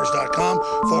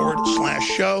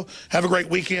InfoWars.com/show. Have a great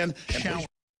weekend.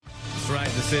 That's right.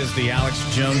 This is the Alex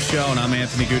Jones Show, and I'm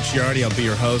Anthony Gucciardi. I'll be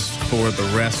your host for the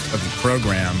rest of the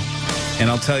program. And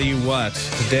I'll tell you what,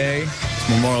 today, it's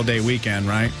Memorial Day weekend,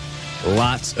 right?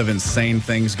 Lots of insane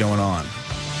things going on.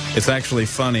 It's actually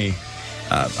funny.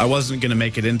 I wasn't going to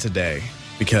make it in today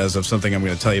because of something I'm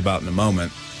going to tell you about in a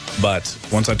moment. But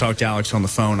once I talked to Alex on the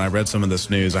phone, I read some of this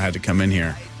news. I had to come in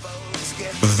here.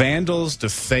 Vandals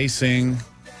defacing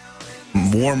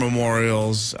war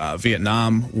memorials,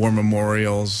 Vietnam war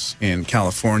memorials in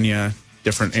California,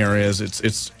 different areas.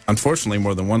 It's unfortunately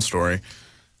more than one story.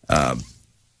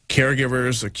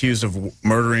 Caregivers accused of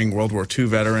murdering World War II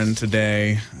veteran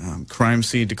today. Crime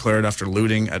scene declared after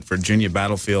looting at Virginia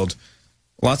battlefield.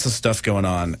 Lots of stuff going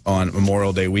on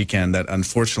Memorial Day weekend that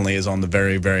unfortunately is on the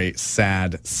very, very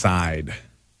sad side.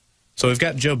 So we've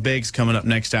got Joe Biggs coming up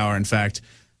next hour, in fact,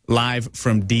 live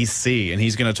from D.C., and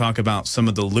he's going to talk about some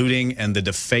of the looting and the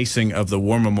defacing of the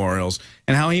war memorials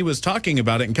and how he was talking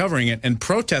about it and covering it, and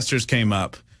protesters came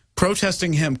up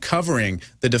protesting him covering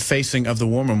the defacing of the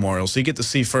war memorials. So you get to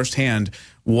see firsthand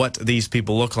what these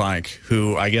people look like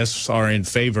who, I guess, are in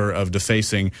favor of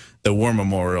defacing the war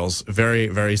memorials. Very,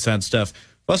 very sad stuff.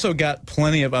 We've also got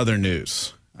plenty of other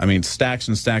news. I mean, stacks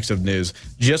and stacks of news.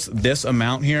 Just this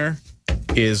amount here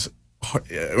is,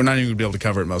 we're not even going to be able to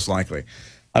cover it most likely.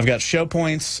 I've got show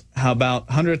points. How about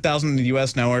 100,000 in the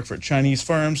U.S. now work for Chinese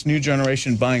firms, new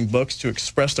generation buying books to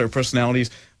express their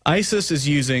personalities. ISIS is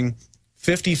using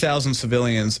 50,000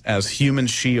 civilians as human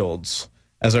shields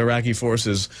as Iraqi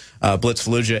forces blitz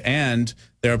Fallujah, and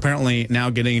they're apparently now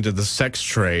getting into the sex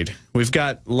trade. We've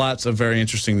got lots of very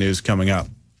interesting news coming up.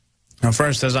 Now,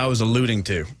 first, as I was alluding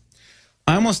to,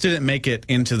 I almost didn't make it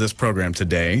into this program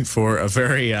today for a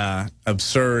very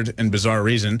absurd and bizarre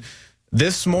reason.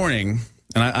 This morning,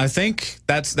 and I think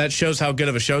that shows how good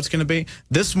of a show it's going to be.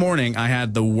 This morning, I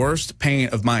had the worst pain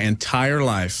of my entire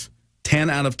life,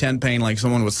 10 out of 10 pain, like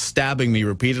someone was stabbing me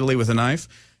repeatedly with a knife,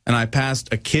 and I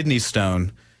passed a kidney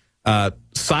stone,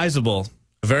 sizable,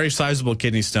 a very sizable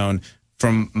kidney stone.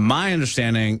 From my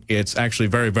understanding, it's actually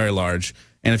very, very large.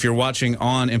 And if you're watching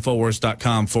on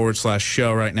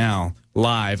Infowars.com/show right now,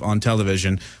 live on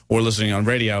television or listening on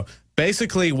radio,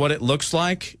 basically what it looks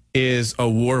like is a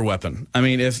war weapon. I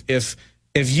mean, if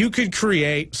you could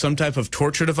create some type of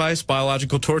torture device,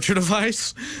 biological torture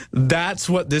device, that's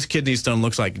what this kidney stone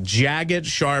looks like. Jagged,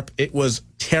 sharp. It was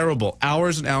terrible.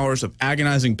 Hours and hours of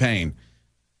agonizing pain.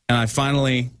 And I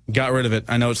finally got rid of it.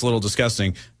 I know it's a little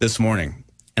disgusting this morning.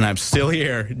 And I'm still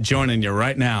here joining you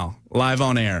right now, live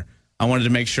on air. I wanted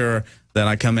to make sure that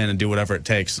I come in and do whatever it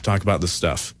takes to talk about this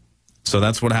stuff. So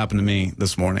that's what happened to me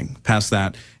this morning. Past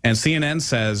that. And CNN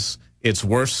says it's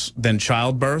worse than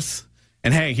childbirth.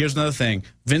 And hey, here's another thing.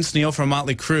 Vince Neil from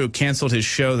Motley Crue canceled his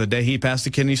show the day he passed a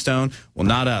kidney stone. Well,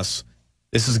 not us.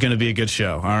 This is going to be a good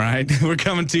show, all right? We're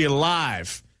coming to you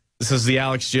live. This is the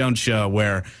Alex Jones Show,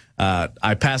 where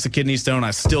I pass a kidney stone,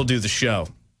 I still do the show.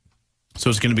 So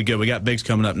it's going to be good. We got Biggs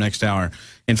coming up next hour.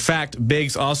 In fact,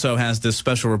 Biggs also has this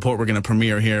special report we're going to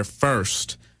premiere here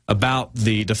first about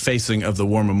the defacing of the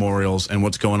war memorials and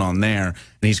what's going on there. And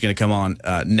he's going to come on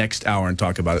next hour and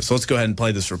talk about it. So let's go ahead and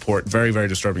play this report. Very, very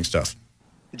disturbing stuff.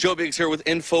 Joe Biggs here with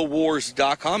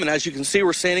Infowars.com, and as you can see,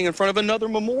 we're standing in front of another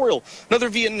memorial, another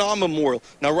Vietnam memorial.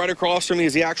 Now, right across from me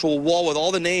is the actual wall with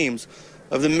all the names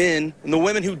of the men and the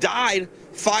women who died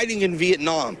fighting in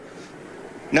Vietnam.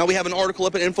 Now, we have an article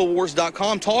up at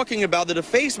Infowars.com talking about the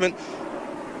defacement,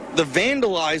 the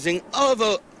vandalizing of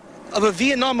a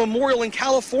Vietnam memorial in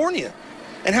California,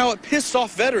 and how it pissed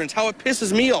off veterans, how it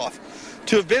pisses me off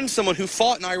to have been someone who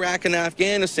fought in Iraq and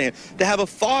Afghanistan, to have a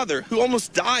father who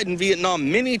almost died in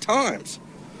Vietnam many times.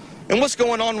 And what's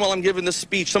going on while I'm giving this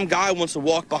speech? Some guy wants to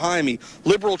walk behind me,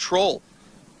 liberal troll,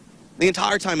 the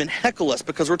entire time and heckle us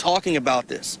because we're talking about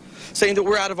this, saying that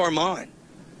we're out of our mind.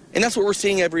 And that's what we're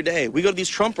seeing every day. We go to these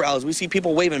Trump rallies, we see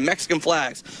people waving Mexican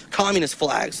flags, communist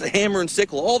flags, the hammer and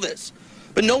sickle, all this.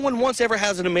 But no one once ever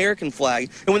has an American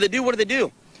flag. And when they do, what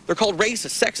do? They're called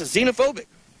racist, sexist, xenophobic.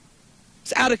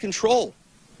 It's out of control.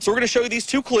 So we're going to show you these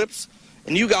two clips,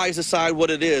 and you guys decide what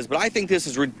it is. But I think this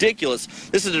is ridiculous.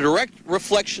 This is a direct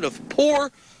reflection of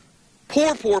poor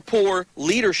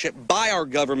leadership by our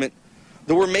government,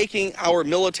 that we're making our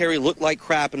military look like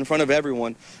crap in front of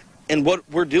everyone. And what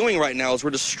we're doing right now is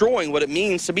we're destroying what it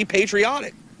means to be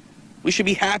patriotic. We should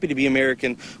be happy to be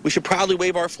American. We should proudly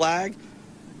wave our flag,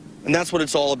 and that's what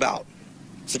it's all about.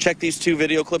 So check these two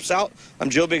video clips out. I'm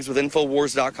Joe Biggs with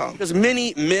Infowars.com. Because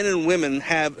many men and women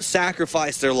have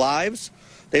sacrificed their lives.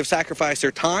 They've sacrificed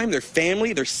their time, their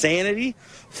family, their sanity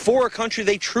for a country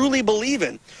they truly believe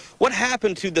in. What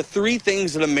happened to the three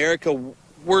things that America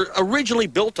were originally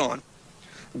built on?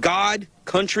 God,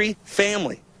 country,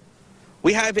 family.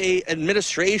 We have an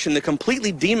administration that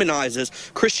completely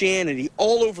demonizes Christianity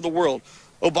all over the world.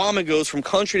 Obama goes from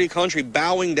country to country,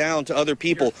 bowing down to other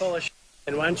people. You're full of shit.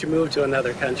 And why don't you move to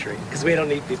another country? Because we don't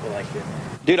need people like you.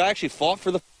 Dude, I actually fought for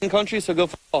the country, so go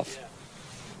off.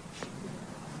 Yeah.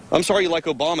 I'm sorry you like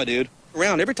Obama, dude.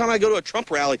 Every time I go to a Trump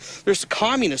rally, there's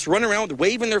communists running around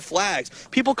waving their flags,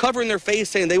 people covering their face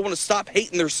saying they want to stop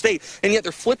hating their state, and yet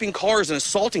they're flipping cars and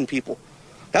assaulting people.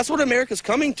 That's what America's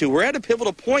coming to. We're at a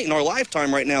pivotal point in our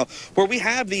lifetime right now where we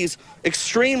have these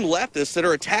extreme leftists that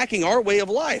are attacking our way of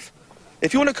life.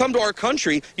 If you want to come to our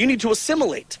country, you need to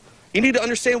assimilate. You need to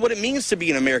understand what it means to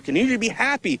be an American. You need to be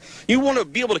happy. You want to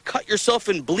be able to cut yourself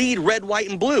and bleed red, white,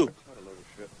 and blue.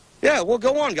 Yeah, well,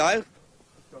 go on, guys.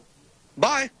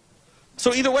 Bye.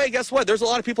 So either way, guess what? There's a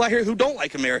lot of people out here who don't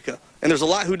like America, and there's a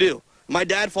lot who do. My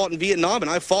dad fought in Vietnam, and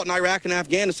I fought in Iraq and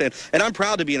Afghanistan, and I'm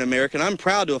proud to be an American. I'm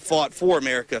proud to have fought for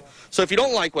America. So if you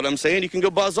don't like what I'm saying, you can go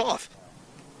buzz off.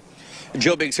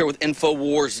 Joe Biggs here with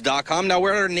Infowars.com. Now,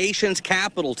 we're at our nation's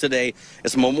capital today.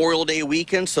 It's Memorial Day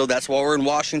weekend, so that's why we're in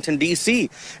Washington, D.C.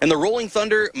 And the Rolling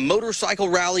Thunder motorcycle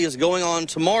rally is going on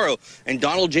tomorrow. And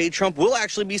Donald J. Trump will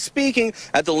actually be speaking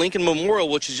at the Lincoln Memorial,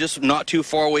 which is just not too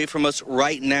far away from us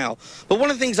right now. But one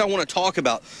of the things I want to talk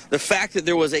about, the fact that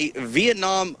there was a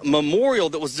Vietnam memorial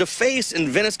that was defaced in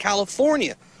Venice,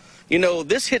 California. You know,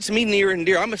 this hits me near and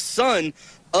dear. I'm a son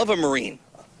of a Marine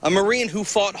who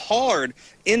fought hard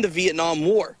in the Vietnam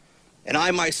War. And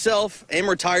I myself am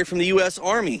retired from the U.S.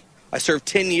 Army. I served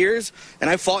 10 years, and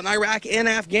I fought in Iraq and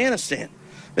Afghanistan.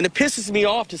 And it pisses me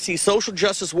off to see social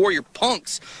justice warrior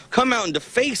punks come out and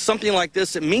deface something like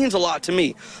this. It means a lot to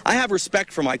me. I have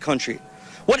respect for my country.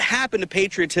 What happened to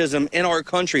patriotism in our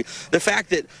country? The fact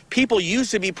that people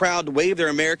used to be proud to wave their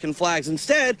American flags.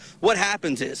 Instead, what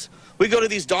happens is we go to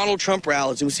these Donald Trump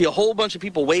rallies and we see a whole bunch of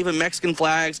people waving Mexican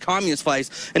flags, communist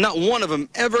flags, and not one of them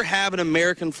ever have an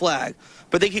American flag.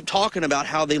 But they keep talking about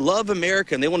how they love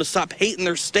America and they want to stop hating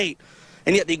their state.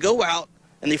 And yet they go out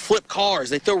and they flip cars,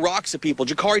 they throw rocks at people.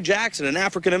 Jakari Jackson, an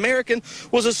African-American,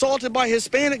 was assaulted by a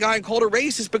Hispanic guy and called a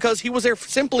racist because he was there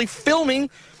simply filming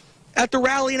at the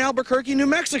rally in Albuquerque, New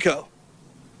Mexico.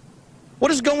 What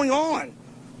is going on?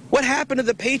 What happened to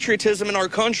the patriotism in our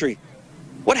country?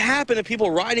 What happened to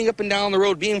people riding up and down the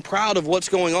road being proud of what's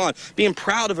going on, being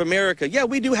proud of America? Yeah,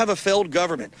 we do have a failed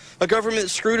government, a government that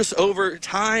screwed us over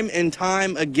time and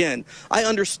time again. I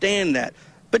understand that.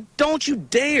 But don't you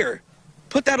dare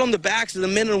put that on the backs of the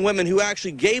men and women who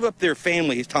actually gave up their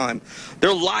family's time,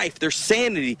 their life, their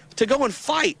sanity to go and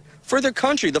fight for their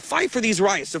country, the fight for these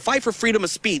rights, the fight for freedom of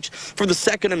speech, for the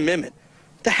Second Amendment.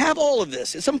 To have all of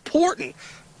this, it's important.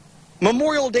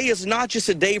 Memorial Day is not just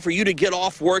a day for you to get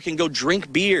off work and go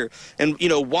drink beer and, you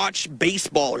know, watch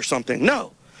baseball or something.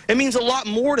 No, it means a lot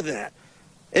more to that.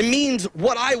 It means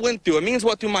what I went through. It means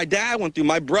what my dad went through,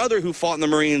 my brother who fought in the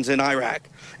Marines in Iraq.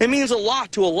 It means a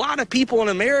lot to a lot of people in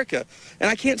America. And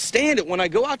I can't stand it when I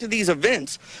go out to these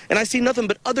events and I see nothing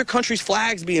but other countries'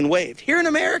 flags being waved. Here in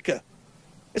America,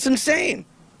 it's insane.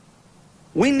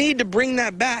 We need to bring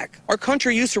that back. Our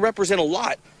country used to represent a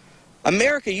lot.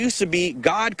 America used to be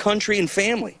God, country, and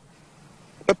family.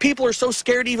 But people are so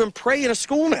scared to even pray in a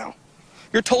school now.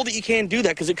 You're told that you can't do that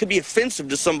because it could be offensive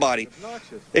to somebody.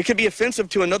 It could be offensive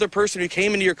to another person who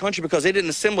came into your country because they didn't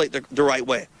assimilate the right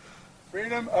way.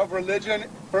 Freedom of religion,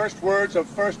 first words of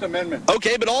First Amendment.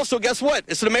 Okay, but also guess what?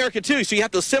 It's in America too, so you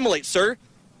have to assimilate, sir.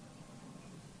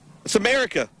 It's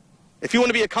America. If you want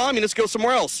to be a communist, go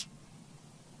somewhere else.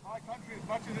 My country as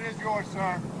much as it is yours,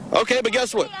 sir. Okay, but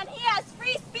guess what? And he has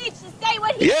free speech to say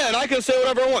what he Yeah, and I can say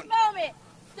whatever I want. Moment.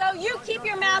 So you keep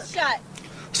your mouth shut.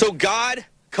 So God,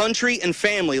 country, and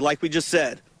family, like we just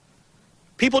said.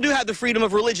 People do have the freedom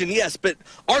of religion, yes, but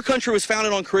our country was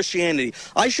founded on Christianity.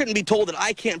 I shouldn't be told that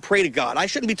I can't pray to God. I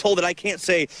shouldn't be told that I can't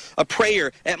say a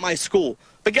prayer at my school.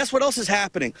 But guess what else is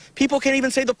happening? People can't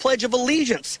even say the Pledge of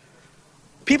Allegiance.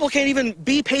 People can't even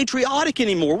be patriotic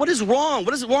anymore. What is wrong?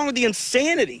 What is wrong with the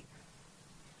insanity?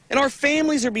 And our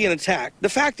families are being attacked. The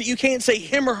fact that you can't say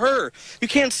him or her, you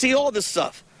can't see all this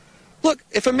stuff. Look,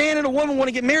 if a man and a woman want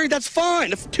to get married, that's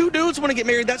fine. If two dudes want to get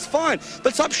married, that's fine.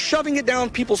 But stop shoving it down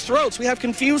people's throats. We have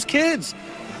confused kids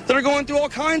that are going through all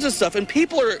kinds of stuff. And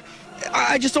people are,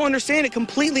 I just don't understand it,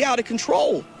 completely out of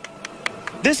control.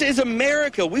 This is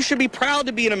America. We should be proud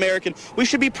to be an American. We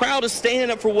should be proud to stand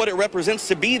up for what it represents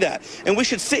to be that. And we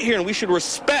should sit here and we should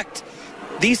respect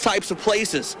these types of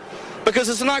places. Because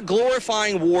it's not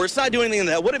glorifying war. It's not doing anything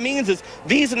like that. What it means is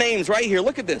these names right here.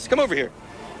 Look at this. Come over here.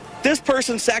 This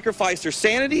person sacrificed their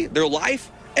sanity, their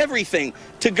life, everything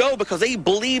to go because they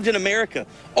believed in America.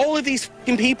 All of these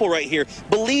people right here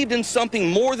believed in something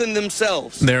more than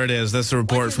themselves. There it is. That's a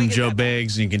report from Joe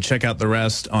Biggs. You can check out the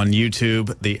rest on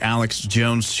YouTube, the Alex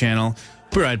Jones channel.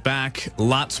 We'll be right back.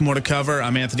 Lots more to cover.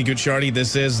 I'm Anthony Gucciardi.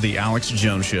 This is the Alex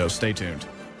Jones Show. Stay tuned.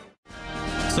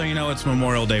 So, you know, it's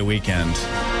Memorial Day weekend.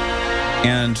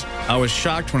 And I was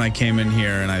shocked when I came in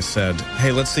here and I said,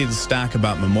 hey, let's see the stack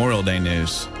about Memorial Day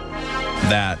news.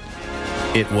 That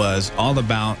it was all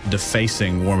about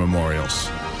defacing war memorials.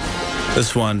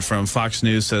 This one from Fox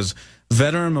News says,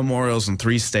 veteran memorials in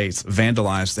 3 states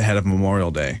vandalized ahead of Memorial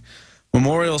Day.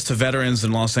 Memorials to veterans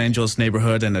in Los Angeles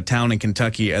neighborhood and a town in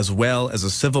Kentucky, as well as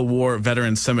a Civil War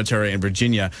veteran cemetery in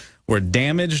Virginia, were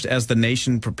damaged as the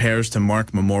nation prepares to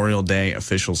mark Memorial Day,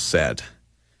 officials said.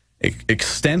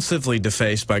 Extensively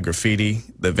defaced by graffiti.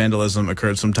 The vandalism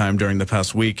occurred sometime during the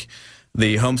past week.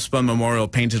 The homespun memorial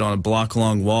painted on a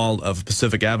block-long wall of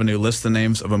Pacific Avenue lists the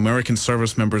names of American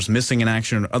service members missing in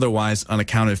action or otherwise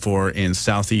unaccounted for in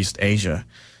Southeast Asia.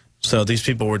 So these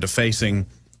people were defacing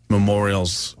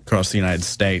memorials across the United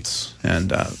States,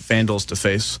 and vandals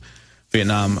deface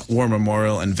Vietnam War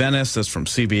Memorial in Venice. That's from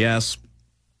CBS.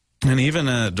 And even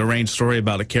a deranged story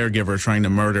about a caregiver trying to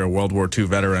murder a World War II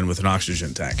veteran with an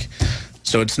oxygen tank.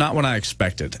 So it's not what I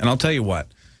expected. And I'll tell you what.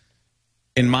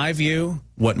 In my view,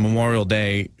 what Memorial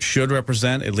Day should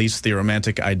represent, at least the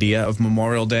romantic idea of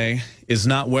Memorial Day, is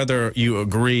not whether you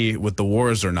agree with the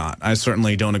wars or not. I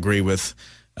certainly don't agree with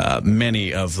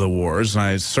many of the wars. And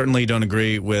I certainly don't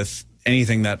agree with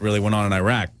anything that really went on in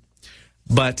Iraq.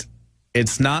 But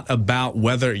it's not about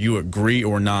whether you agree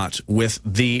or not with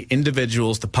the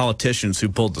individuals, the politicians who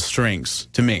pulled the strings,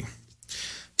 to me.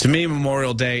 To me,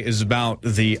 Memorial Day is about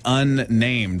the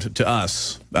unnamed, to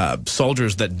us,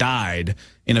 soldiers that died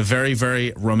in a very,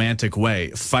 very romantic way,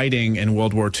 fighting in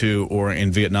World War II or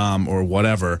in Vietnam or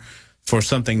whatever for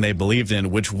something they believed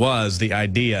in, which was the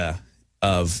idea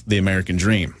of the American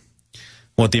dream,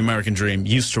 what the American dream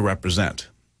used to represent,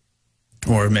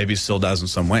 or maybe still does in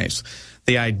some ways.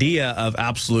 The idea of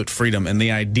absolute freedom and the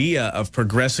idea of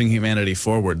progressing humanity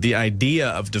forward, the idea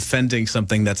of defending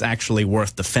something that's actually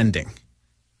worth defending.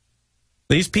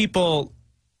 These people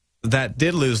that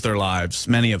did lose their lives,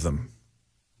 many of them,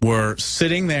 were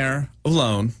sitting there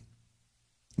alone,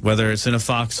 whether it's in a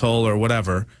foxhole or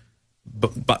whatever,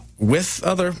 but with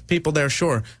other people there,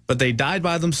 sure, but they died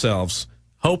by themselves,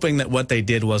 hoping that what they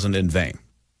did wasn't in vain.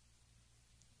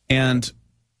 And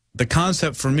the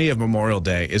concept for me of Memorial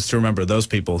Day is to remember those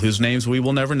people whose names we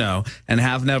will never know and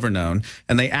have never known,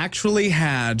 and they actually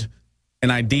had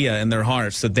an idea in their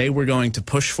hearts that they were going to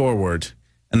push forward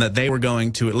and that they were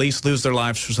going to at least lose their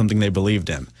lives for something they believed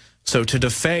in. So to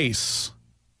deface,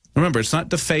 remember, it's not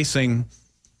defacing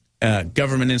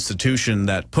government institution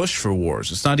that push for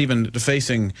wars. It's not even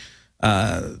defacing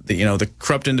the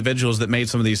corrupt individuals that made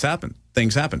some of these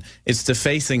things happen. It's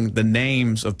defacing the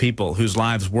names of people whose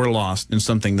lives were lost in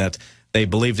something that they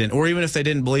believed in, or even if they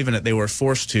didn't believe in it, they were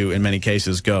forced to, in many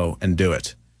cases, go and do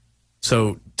it.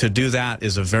 So to do that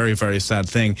is a very, very sad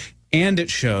thing, and it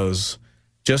shows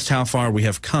just how far we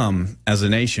have come as a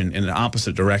nation in an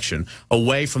opposite direction,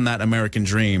 away from that American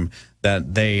dream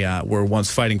that they were once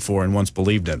fighting for and once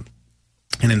believed in.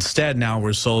 And instead, now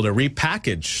we're sold a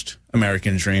repackaged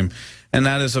American dream, and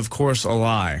that is, of course, a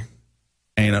lie.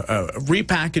 And a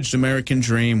repackaged American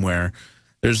dream where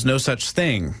there's no such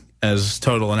thing as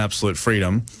total and absolute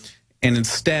freedom, and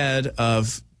instead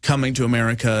of coming to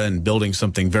America and building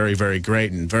something very, very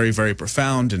great and very, very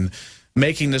profound and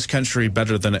making this country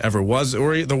better than it ever was,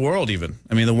 or the world even.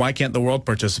 I mean, why can't the world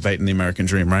participate in the American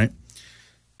dream, right?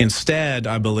 Instead,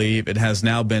 I believe it has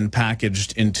now been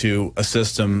packaged into a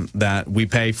system that we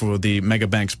pay for the mega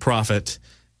bank's profit,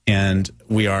 and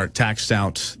we are taxed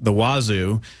out the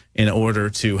wazoo in order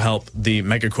to help the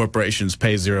mega corporations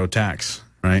pay zero tax,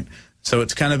 right? So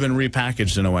it's kind of been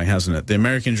repackaged in a way, hasn't it? The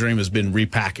American dream has been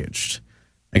repackaged,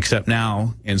 except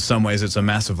now, in some ways, it's a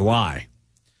massive lie.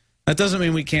 That doesn't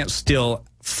mean we can't still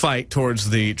fight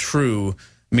towards the true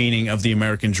meaning of the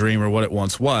American dream or what it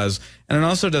once was. And it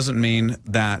also doesn't mean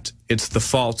that it's the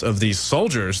fault of these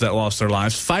soldiers that lost their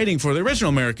lives fighting for the original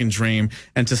American dream.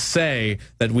 And to say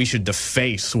that we should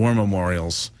deface war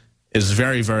memorials is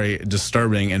very, very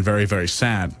disturbing and very, very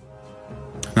sad.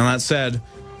 Now, that said,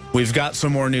 we've got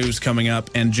some more news coming up,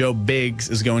 and Joe Biggs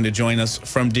is going to join us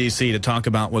from D.C. to talk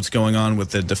about what's going on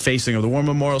with the defacing of the War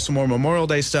Memorial, some more Memorial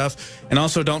Day stuff. And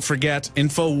also, don't forget,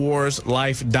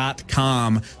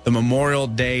 InfoWarsLife.com. The Memorial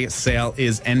Day sale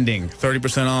is ending.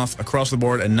 30% off across the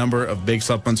board, a number of big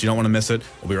supplements. You don't want to miss it.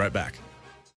 We'll be right back.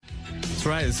 That's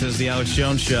right. This is the Alex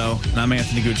Jones Show, and I'm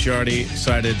Anthony Gucciardi,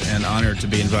 excited and honored to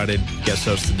be invited guest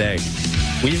host today.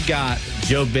 We've got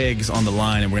Joe Biggs on the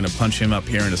line, and we're going to punch him up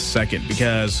here in a second,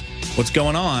 because what's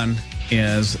going on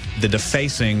is the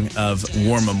defacing of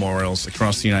war memorials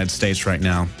across the United States right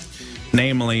now,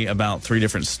 namely about 3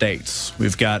 different states.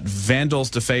 We've got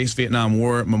vandals deface Vietnam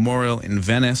War Memorial in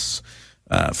Venice.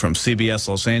 From CBS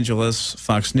Los Angeles,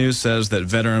 Fox News says that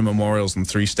veteran memorials in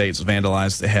 3 states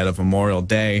vandalized ahead of Memorial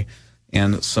Day,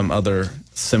 and some other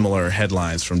similar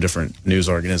headlines from different news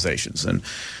organizations. And,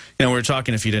 you know, we were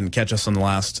talking, if you didn't catch us on the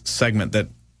last segment, that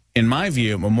in my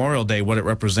view, Memorial Day, what it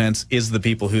represents is the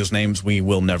people whose names we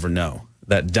will never know,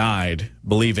 that died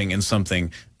believing in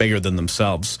something bigger than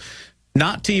themselves.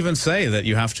 Not to even say that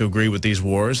you have to agree with these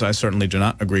wars. I certainly do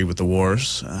not agree with the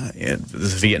wars.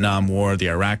 The Vietnam War, the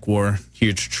Iraq War,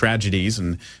 huge tragedies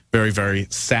and very, very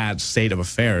sad state of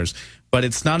affairs. But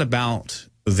it's not about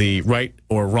the right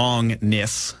or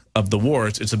wrongness of the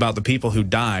wars. It's about the people who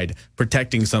died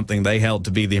protecting something they held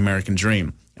to be the American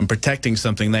dream and protecting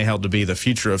something they held to be the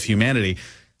future of humanity,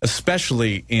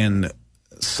 especially in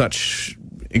such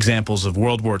examples of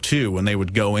World War II, when they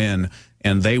would go in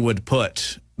and they would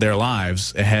put their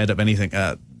lives ahead of anything,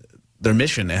 their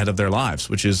mission ahead of their lives,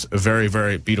 which is a very,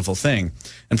 very beautiful thing.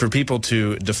 And for people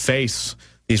to deface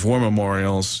these war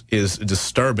memorials is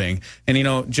disturbing. And, you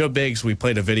know, Joe Biggs, we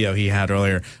played a video he had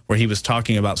earlier where he was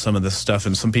talking about some of this stuff,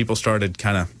 and some people started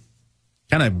kind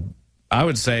of, I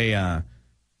would say,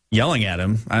 yelling at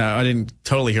him. I didn't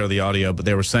totally hear the audio, but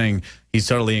they were saying he's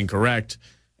totally incorrect.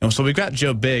 And so we've got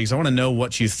Joe Biggs. I want to know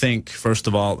what you think, first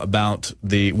of all, about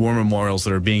the war memorials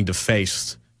that are being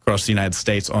defaced across the United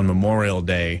States on Memorial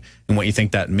Day, and what you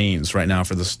think that means right now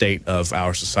for the state of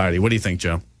our society. What do you think,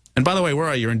 Joe? And by the way, where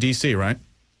are you? You're in D.C., right?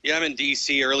 Yeah, I'm in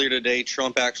D.C. Earlier today,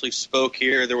 Trump actually spoke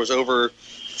here. There was over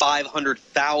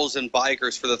 500,000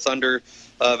 bikers for the Thunder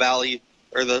Valley,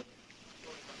 or the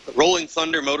Rolling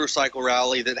Thunder motorcycle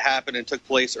rally that happened and took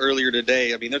place earlier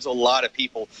today. I mean, there's a lot of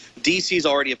people. D.C.'s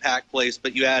already a packed place,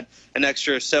 but you add an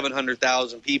extra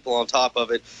 700,000 people on top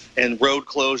of it, and road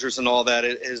closures and all that.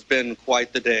 It has been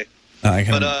quite the day. I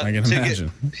can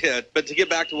imagine. But to get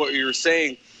back to what you were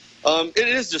saying, it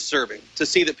is disturbing to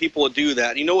see that people would do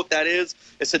that. You know what that is?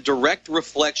 It's a direct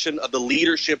reflection of the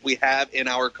leadership we have in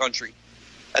our country.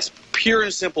 That's pure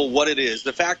and simple what it is.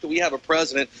 The fact that we have a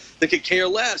president that could care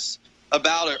less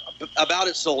about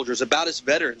its soldiers, about its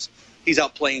veterans. He's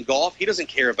out playing golf. He doesn't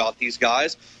care about these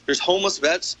guys. There's homeless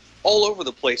vets all over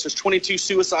the place. There's 22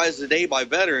 suicides a day by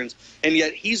veterans, and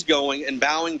yet he's going and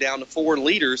bowing down to foreign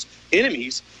leaders,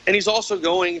 enemies, and he's also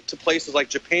going to places like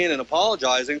Japan and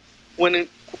apologizing when,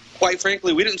 quite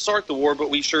frankly, we didn't start the war, but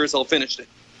we sure as hell finished it.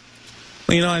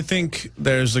 Well, you know, I think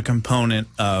there's a component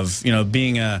of, you know,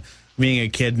 being a being a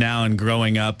kid now and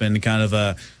growing up in kind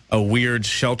of a weird,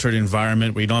 sheltered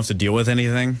environment where you don't have to deal with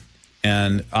anything.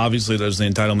 And obviously there's the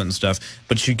entitlement and stuff,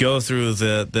 but you go through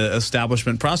the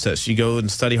establishment process. You go and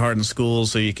study hard in school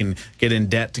so you can get in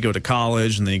debt to go to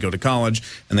college, and then you go to college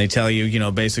and they tell you, you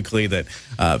know, basically that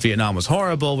Vietnam was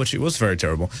horrible, which it was very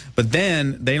terrible. But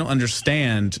then they don't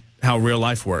understand how real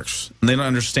life works. And they don't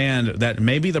understand that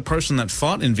maybe the person that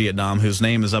fought in Vietnam, whose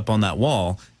name is up on that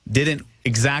wall, didn't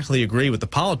exactly agree with the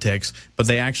politics, but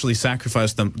they actually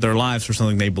sacrificed their lives for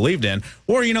something they believed in.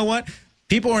 Or, you know what?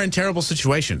 People are in terrible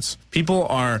situations. People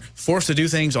are forced to do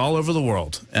things all over the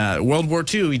world. World War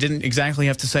II, you didn't exactly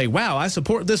have to say, wow, I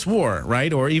support this war,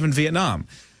 right? Or even Vietnam.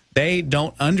 They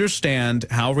don't understand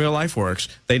how real life works.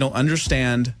 They don't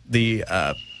understand the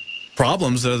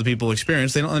problems that other people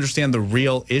experience. They don't understand the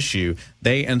real issue.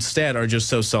 They instead are just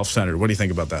so self-centered. What do you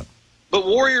think about that? But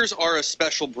warriors are a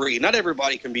special breed. Not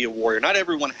everybody can be a warrior. Not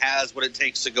everyone has what it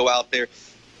takes to go out there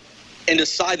and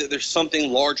decide that there's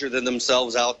something larger than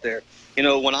themselves out there. You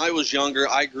know, when I was younger,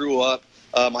 I grew up.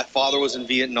 My father was in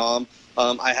Vietnam.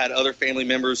 I had other family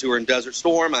members who were in Desert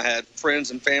Storm. I had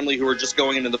friends and family who were just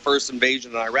going into the first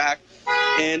invasion in Iraq.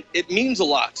 And it means a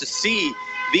lot to see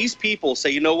these people say,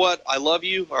 you know what, I love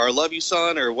you, or I love you,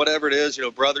 son, or whatever it is, you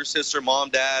know, brother, sister, mom,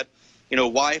 dad, you know,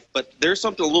 wife. But there's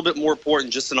something a little bit more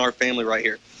important just in our family right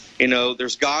here. You know,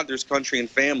 there's God, there's country, and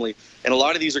family. And a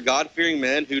lot of these are God-fearing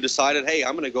men who decided, hey,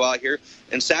 I'm going to go out here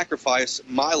and sacrifice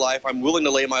my life. I'm willing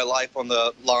to lay my life on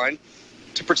the line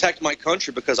to protect my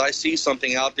country because I see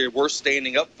something out there worth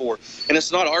standing up for. And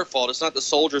it's not our fault. It's not the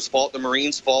soldiers' fault, the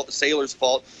Marines' fault, the sailors'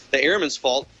 fault, the airmen's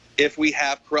fault if we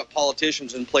have corrupt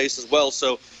politicians in place as well.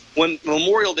 So when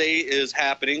Memorial Day is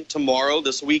happening tomorrow,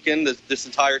 this weekend, this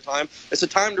entire time, it's a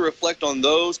time to reflect on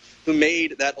those who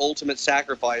made that ultimate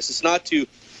sacrifice. It's not to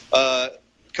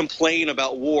complain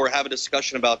about war, have a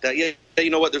discussion about that. Yeah, you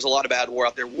know what? There's a lot of bad war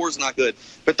out there. War's not good.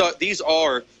 But these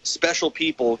are special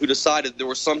people who decided there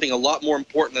was something a lot more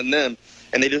important than them,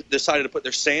 and they decided to put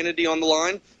their sanity on the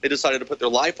line. They decided to put their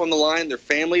life on the line, their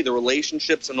family, their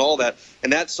relationships, and all that.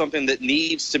 And that's something that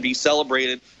needs to be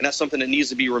celebrated, and that's something that needs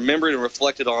to be remembered and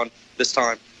reflected on this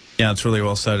time. Yeah, it's really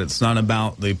well said. It's not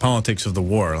about the politics of the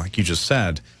war, like you just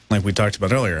said, like we talked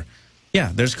about earlier. Yeah,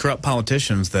 there's corrupt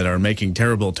politicians that are making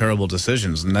terrible, terrible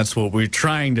decisions, and that's what we're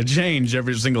trying to change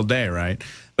every single day, right?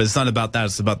 But it's not about that.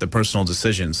 It's about their personal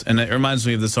decisions. And it reminds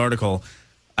me of this article.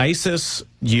 ISIS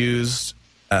used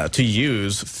to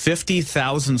use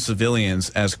 50,000 civilians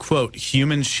as, quote,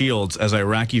 human shields as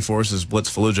Iraqi forces blitz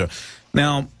Fallujah.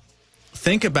 Now,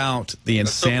 think about the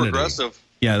insanity. That's so progressive.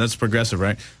 Yeah, that's progressive,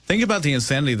 right? Think about the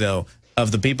insanity, though,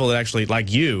 of the people that actually, like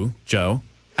you, Joe,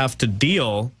 have to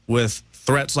deal with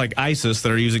threats like ISIS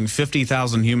that are using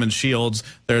 50,000 human shields.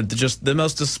 They're just the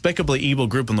most despicably evil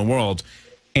group in the world.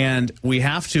 And we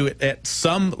have to, at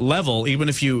some level, even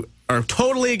if you are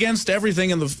totally against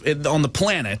everything on the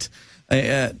planet,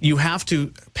 you have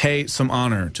to pay some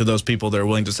honor to those people that are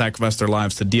willing to sacrifice their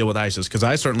lives to deal with ISIS, because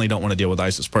I certainly don't want to deal with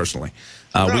ISIS personally.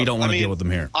 We don't want to deal with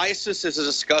them here. ISIS is a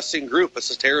disgusting group.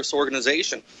 It's a terrorist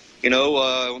organization, you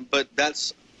know, but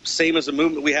that's same as the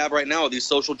movement we have right now, these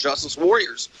social justice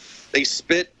warriors. They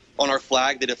spit on our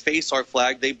flag. They deface our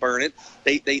flag. They burn it.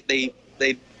 They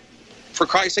for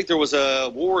Christ's sake, there was a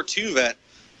World War II vet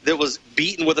that was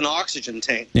beaten with an oxygen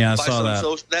tank. Yeah, I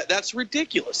saw that. That's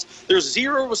ridiculous. There's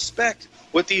zero respect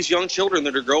with these young children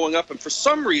that are growing up, and for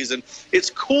some reason, it's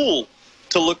cool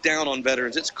to look down on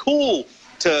veterans. It's cool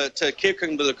to kick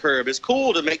them to the curb. It's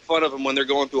cool to make fun of them when they're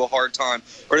going through a hard time,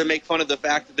 or to make fun of the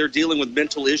fact that they're dealing with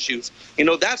mental issues. You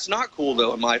know, that's not cool,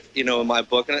 though, in my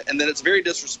book, and then it's very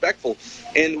disrespectful.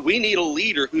 And we need a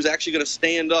leader who's actually going to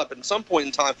stand up at some point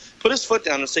in time, put his foot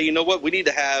down and say, you know what, we need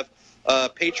to have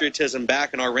patriotism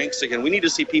back in our ranks again. We need to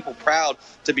see people proud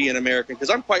to be an American,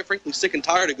 because I'm quite frankly sick and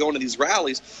tired of going to these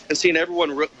rallies and seeing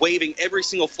everyone waving every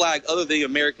single flag other than the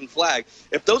American flag.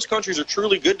 If those countries are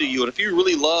truly good to you, and if you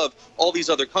really love all these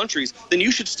other countries, then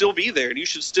you should still be there and you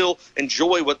should still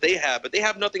enjoy what they have. But they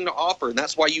have nothing to offer, and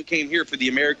that's why you came here, for the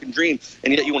American dream.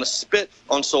 And yet you want to spit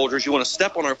on soldiers, you want to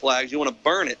step on our flags, you want to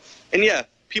burn it. And yeah,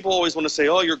 people always want to say,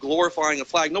 oh, you're glorifying a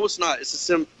flag. No, it's not. It's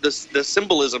the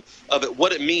symbolism of it,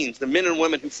 what it means, the men and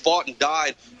women who fought and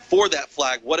died for that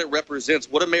flag, what it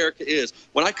represents, what America is.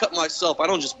 When I cut myself, I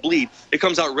don't just bleed. It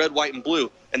comes out red, white, and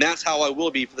blue, and that's how I will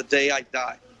be for the day I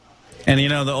die. And, you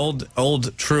know, the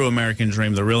old true American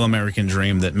dream, the real American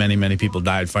dream that many, many people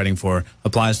died fighting for,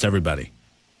 applies to everybody.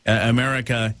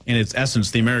 America, in its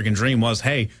essence, the American dream was,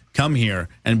 hey, come here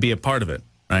and be a part of it,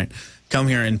 right? Come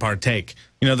here and partake.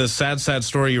 You know, the sad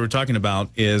story you were talking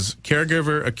about is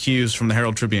caregiver accused from the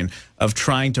Herald Tribune of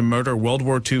trying to murder World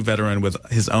War II veteran with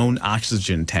his own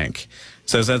oxygen tank.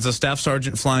 Says as a staff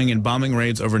sergeant flying in bombing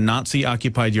raids over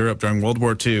Nazi-occupied Europe during World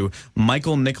War II,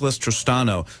 Michael Nicholas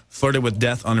Tristano flirted with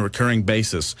death on a recurring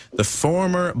basis. The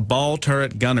former ball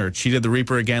turret gunner cheated the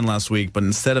Reaper again last week, but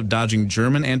instead of dodging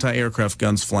German anti-aircraft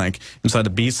guns flank inside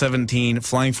a B-17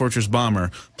 Flying Fortress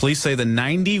bomber, police say the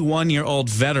 91-year-old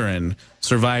veteran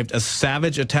survived a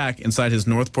savage attack inside his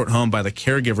Northport home by the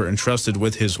caregiver entrusted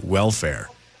with his welfare.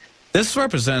 This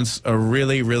represents a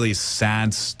really, really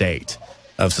sad state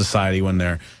of society when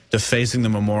they're defacing the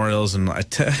memorials and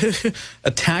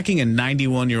attacking a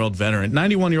 91-year-old veteran.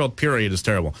 91-year-old period is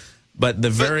terrible, but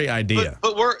the very idea.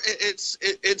 But it's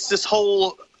this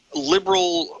whole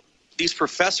liberal, these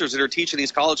professors that are teaching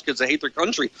these college kids to hate their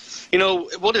country. You know,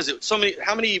 what is it?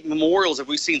 How many memorials have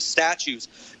we seen statues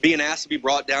being asked to be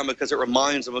brought down because it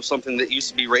reminds them of something that used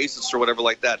to be racist or whatever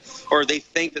like that, or they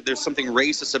think that there's something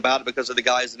racist about it because of the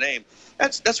guy's name?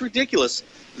 That's ridiculous.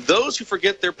 Those who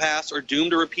forget their past are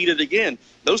doomed to repeat it again.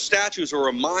 Those statues are a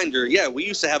reminder, yeah, we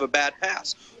used to have a bad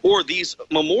past. Or these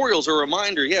memorials are a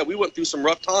reminder, yeah, we went through some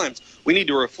rough times. We need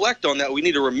to reflect on that. We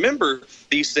need to remember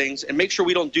these things and make sure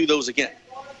we don't do those again.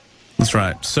 That's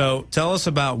right. So tell us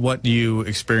about what you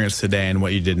experienced today and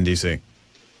what you did in D.C.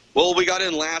 Well, we got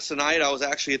in last night. I was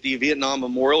actually at the Vietnam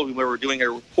Memorial. We were doing a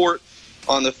report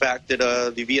on the fact that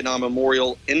the Vietnam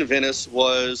Memorial in Venice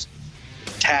was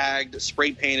tagged,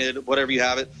 spray painted, whatever you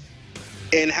have it,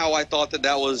 and how I thought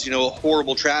that was, you know, a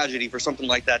horrible tragedy for something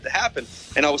like that to happen.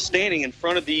 And I was standing in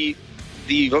front of the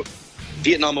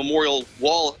Vietnam Memorial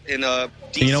wall in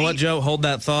D.C. You know what, Joe? Hold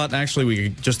that thought. Actually, we're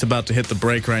just about to hit the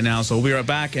break right now, so we'll be right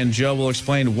back, and Joe will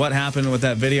explain what happened with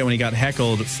that video when he got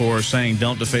heckled for saying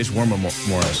don't deface war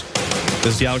memorials. This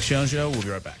is the Alex Jones Show. We'll be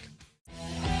right back.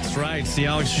 That's right. It's the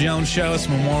Alex Jones Show. It's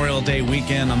Memorial Day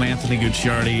weekend. I'm Anthony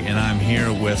Gucciardi, and I'm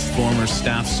here with former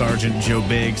Staff Sergeant Joe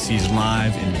Biggs. He's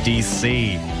live in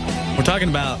D.C. We're talking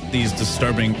about these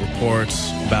disturbing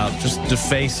reports about just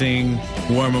defacing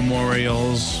war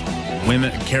memorials,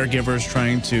 women, caregivers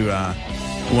trying to, a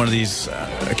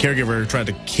caregiver tried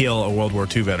to kill a World War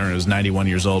II veteran who was 91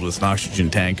 years old with an oxygen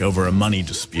tank over a money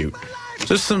dispute. So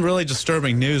there's some really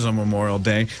disturbing news on Memorial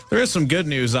Day. There is some good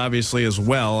news, obviously, as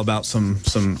well about some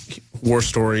war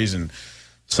stories and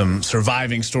some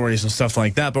surviving stories and stuff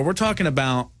like that. But we're talking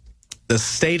about the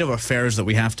state of affairs that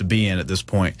we have to be in at this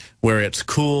point, where it's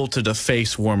cool to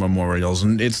deface war memorials.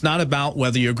 And it's not about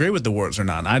whether you agree with the wars or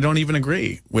not. I don't even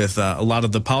agree with a lot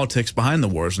of the politics behind the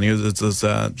wars. And it's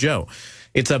Joe.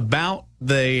 It's about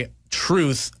the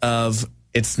truth of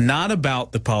it's not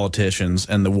about the politicians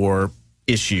and the war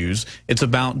issues. It's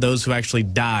about those who actually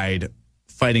died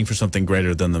fighting for something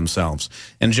greater than themselves.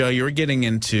 And Joe, you were getting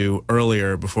into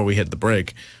earlier before we hit the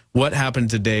break, what happened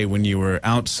today when you were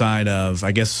outside of,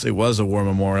 I guess it was a war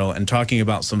memorial, and talking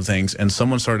about some things, and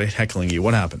someone started heckling you?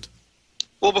 What happened?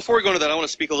 Well, before we go into that, I want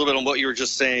to speak a little bit on what you were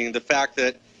just saying, the fact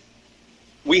that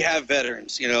we have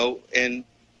veterans, you know, and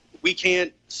we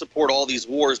can't support all these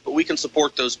wars, but we can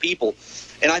support those people.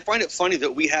 And I find it funny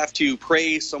that we have to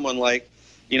praise someone like,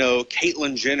 you know,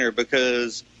 Caitlyn Jenner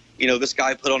because, you know, this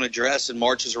guy put on a dress and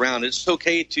marches around. It's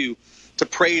okay to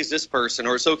praise this person,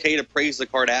 or it's okay to praise the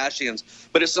Kardashians,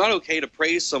 but it's not okay to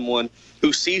praise someone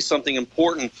who sees something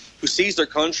important, who sees their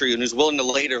country, and who's willing to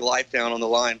lay their life down on the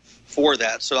line for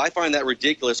that. So I find that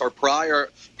ridiculous. Our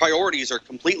priorities are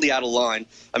completely out of line.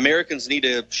 Americans need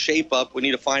to shape up. We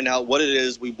need to find out what it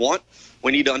is we want.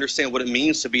 We need to understand what it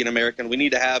means to be an American. We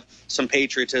need to have some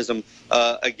patriotism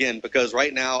again, because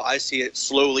right now I see it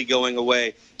slowly going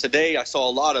away. Today I saw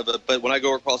a lot of it, but when I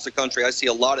go across the country, I see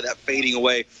a lot of that fading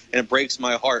away, and it breaks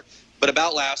my heart. But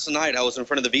about last night, I was in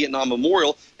front of the Vietnam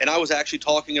Memorial, and I was actually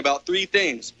talking about three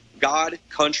things: God,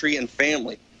 country, and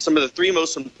family. Some of the three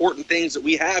most important things that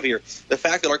we have here. The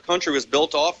fact that our country was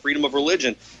built off freedom of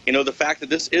religion. You know, the fact that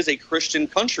this is a Christian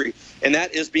country, and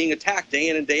that is being attacked day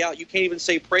in and day out. You can't even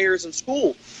say prayers in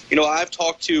school. You know, I've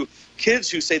talked to kids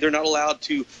who say they're not allowed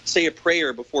to say a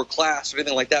prayer before class or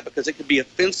anything like that because it could be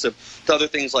offensive to other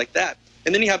things like that.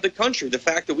 And then you have the country, the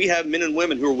fact that we have men and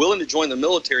women who are willing to join the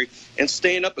military and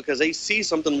stand up because they see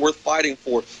something worth fighting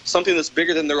for, something that's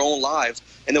bigger than their own lives,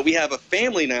 and that we have a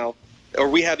family now, or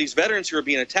we have these veterans who are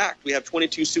being attacked. We have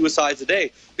 22 suicides a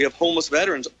day. We have homeless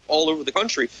veterans all over the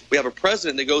country. We have a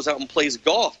president that goes out and plays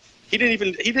golf.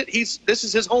 This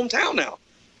is his hometown now.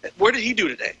 What did he do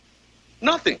today?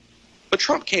 Nothing. But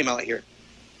Trump came out here.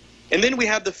 And then we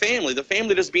have the family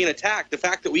that's being attacked. The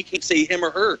fact that we can't say him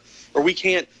or her, or we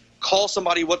can't call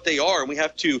somebody what they are, and we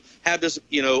have to have this,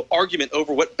 argument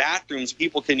over what bathrooms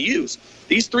people can use.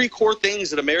 These three core things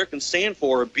that Americans stand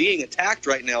for are being attacked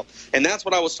right now, and that's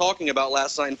what I was talking about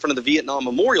last night in front of the Vietnam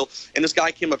Memorial. And this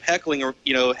guy came up heckling,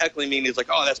 heckling me, and he's like,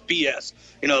 "Oh, that's BS,"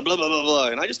 blah blah blah blah.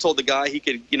 And I just told the guy he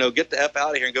could, get the F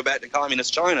out of here and go back to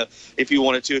communist China if he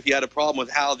wanted to, if he had a problem with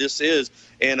how this is.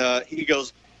 And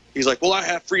he's like, "Well, I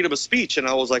have freedom of speech." And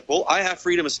I was like, "Well, I have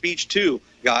freedom of speech too,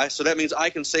 guy. So that means I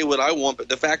can say what I want. But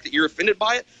the fact that you're offended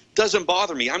by it doesn't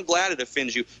bother me. I'm glad it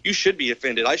offends you. You should be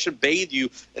offended. I should bathe you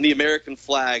in the American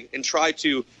flag and try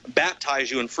to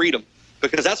baptize you in freedom."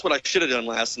 Because that's what I should have done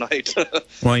last night,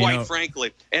 quite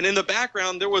frankly. And in the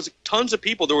background, there was tons of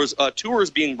people. There was tours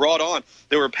being brought on.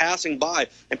 They were passing by,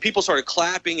 and people started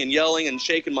clapping and yelling and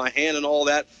shaking my hand and all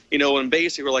that, and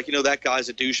basically were like, that guy's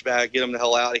a douchebag. Get him the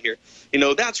hell out of here.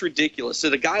 That's ridiculous.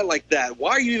 So a guy like that,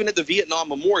 why are you even at the Vietnam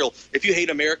Memorial if you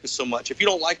hate America so much? If you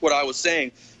don't like what I was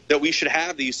saying, that we should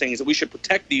have these things, that we should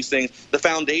protect these things, the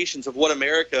foundations of what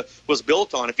America was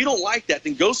built on. If you don't like that,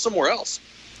 then go somewhere else.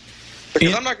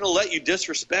 Because I'm not going to let you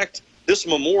disrespect this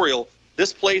memorial,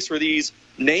 this place where these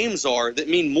names are that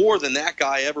mean more than that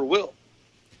guy ever will.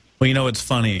 Well, it's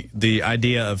funny. The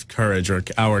idea of courage, or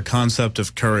our concept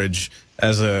of courage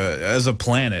as a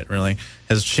planet, really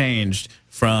has changed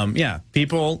from,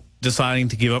 people deciding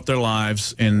to give up their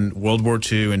lives in World War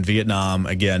II and Vietnam.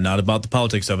 Again, not about the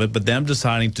politics of it, but them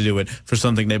deciding to do it for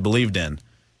something they believed in.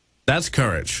 That's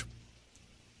courage.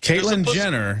 Caitlyn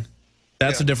Jenner...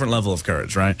 That's a different level of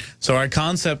courage, right? So our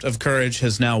concept of courage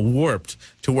has now warped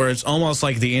to where it's almost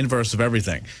like the inverse of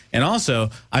everything. And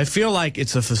also, I feel like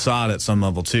it's a facade at some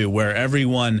level, too, where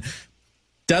everyone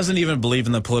doesn't even believe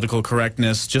in the political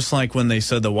correctness, just like when they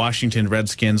said the Washington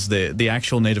Redskins, the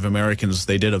actual Native Americans,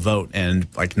 they did a vote, and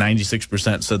like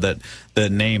 96% said that the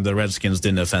name, the Redskins,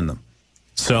 didn't offend them.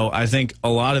 So I think a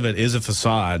lot of it is a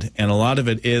facade, and a lot of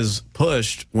it is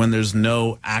pushed when there's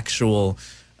no actual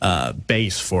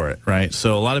base for it, right?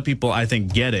 So a lot of people, I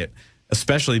think, get it,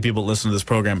 especially people that listen to this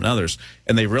program and others,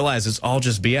 and they realize it's all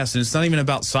just BS, and it's not even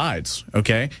about sides,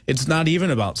 okay? It's not even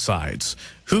about sides.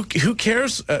 Who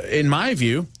cares, in my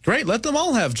view? Great, let them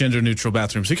all have gender-neutral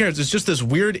bathrooms. Who cares? It's just this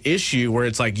weird issue where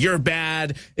it's like, you're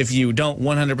bad if you don't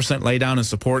 100% lay down and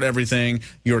support everything.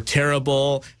 You're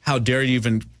terrible. How dare you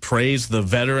even praise the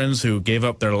veterans who gave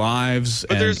up their lives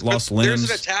and lost limbs?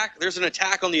 There's an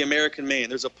attack on the American man.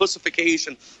 There's a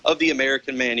pussification of the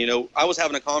American man. I was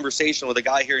having a conversation with a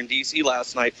guy here in D.C.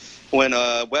 last night when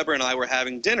Weber and I were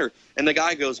having dinner, and the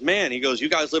guy goes, "Man," he goes, "you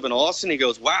guys live in Austin?" He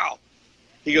goes, "Wow."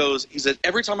 He said,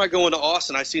 "Every time I go into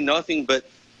Austin, I see nothing but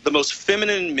the most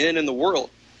feminine men in the world,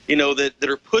 that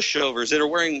are pushovers, that are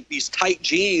wearing these tight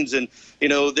jeans, and, they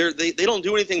don't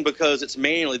do anything because it's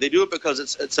manly. They do it because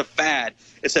it's a fad.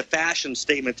 It's a fashion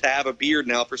statement to have a beard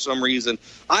now for some reason.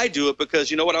 I do it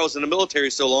because, I was in the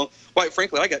military so long, quite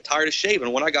frankly, I got tired of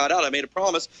shaving. When I got out, I made a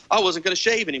promise I wasn't going to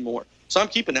shave anymore. So I'm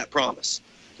keeping that promise,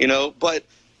 But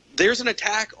there's an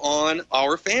attack on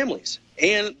our families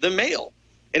and the male.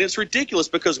 And it's ridiculous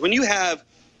because when you have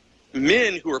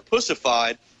men who are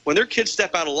pussified, when their kids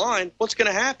step out of line, what's going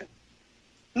to happen?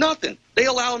 Nothing. They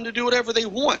allow them to do whatever they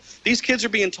want. These kids are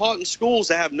being taught in schools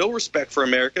to have no respect for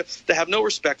America, to have no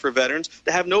respect for veterans,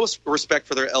 to have no respect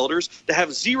for their elders, to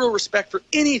have zero respect for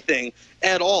anything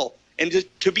at all, and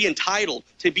to be entitled,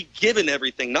 to be given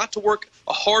everything, not to work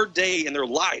a hard day in their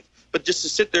life, but just to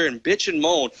sit there and bitch and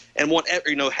moan and want,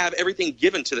 have everything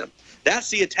given to them.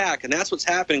 That's the attack, and that's what's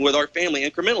happening with our family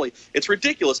incrementally. It's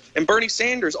ridiculous. And Bernie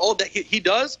Sanders, all that he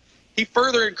does, he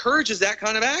further encourages that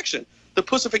kind of action. The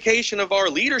pussification of our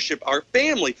leadership, our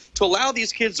family, to allow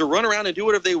these kids to run around and do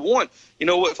whatever they want.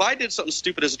 If I did something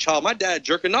stupid as a child, my dad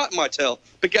jerked a knot in my tail.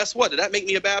 But guess what? Did that make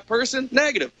me a bad person?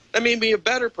 Negative. That made me a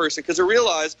better person because I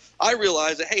realized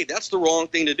that, hey, that's the wrong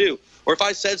thing to do. Or if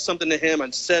I said something to him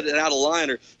and said it out of line,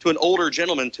 or to an older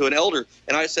gentleman, to an elder,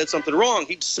 and I said something wrong,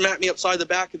 he'd smack me upside the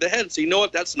back of the head and say, "You know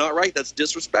what? That's not right. That's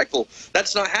disrespectful."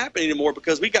 That's not happening anymore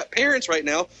because we got parents right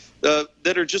now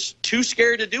that are just too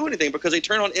scared to do anything because they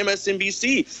turn on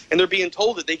MSNBC and they're being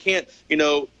told that they can't,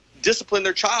 discipline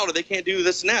their child or they can't do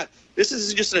this and that. This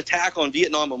isn't just an attack on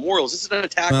Vietnam memorials. This is an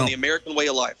attack on the American way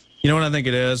of life. You know what I think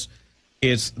it is?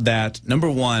 It's that, number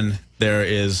one, there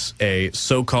is a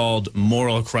so-called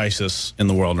moral crisis in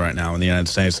the world right now in the United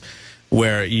States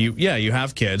where you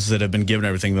have kids that have been given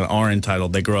everything, that are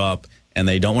entitled. They grow up and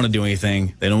they don't want to do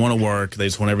anything. They don't want to work. They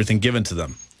just want everything given to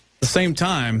them. At the same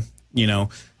time,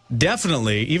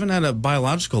 definitely, even at a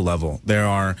biological level, there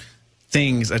are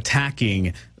things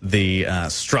attacking the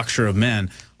structure of men.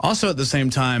 Also, at the same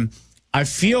time, I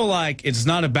feel like it's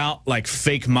not about like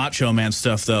fake macho man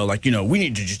stuff though. Like, you know, we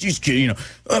need to just you know,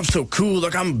 I'm so cool.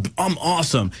 Like I'm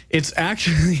awesome. It's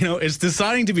actually, you know, it's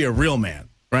deciding to be a real man,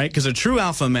 right? Because a true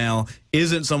alpha male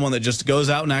isn't someone that just goes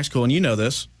out and acts cool. And you know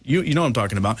this. You know what I'm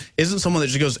talking about. Isn't someone that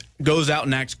just goes out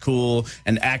and acts cool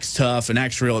and acts tough and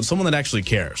acts real. It's someone that actually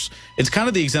cares. It's kind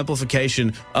of the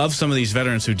exemplification of some of these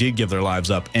veterans who did give their lives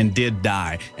up and did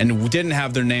die and didn't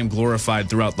have their name glorified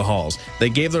throughout the halls. They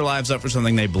gave their lives up for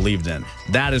something they believed in.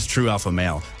 That is true alpha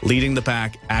male, leading the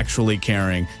pack, actually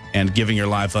caring, and giving your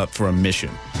life up for a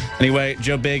mission. Anyway,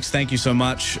 Joe Biggs, thank you so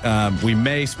much. We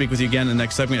may speak with you again in the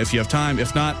next segment if you have time.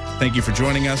 If not, thank you for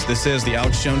joining us. This is The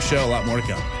Alex Jones Show. A lot more to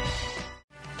come.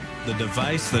 The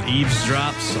device that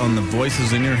eavesdrops on the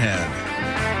voices in your head.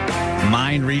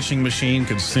 Mind-reaching machine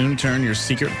could soon turn your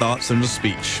secret thoughts into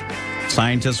speech.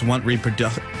 Scientists want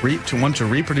to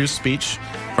reproduce speech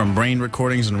from brain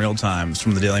recordings in real time. It's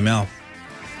from the Daily Mail.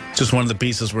 Just one of the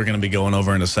pieces we're going to be going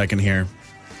over in a second here.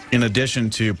 In addition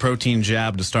to protein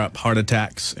jab to stop heart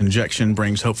attacks, injection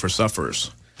brings hope for sufferers.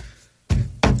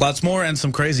 Lots more and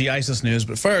some crazy ISIS news,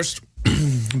 but first,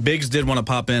 Biggs did want to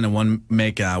pop in and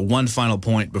make one final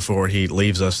point before he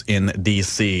leaves us in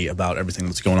D.C. about everything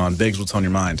that's going on. Biggs, what's on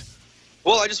your mind?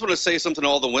 Well, I just want to say something to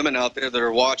all the women out there that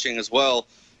are watching as well.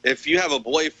 If you have a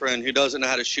boyfriend who doesn't know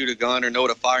how to shoot a gun or know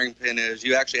what a firing pin is,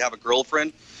 you actually have a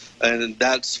girlfriend, and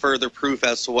that's further proof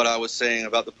as to what I was saying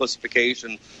about the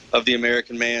pussification of the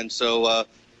American man. So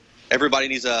everybody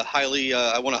needs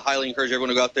I want to highly encourage everyone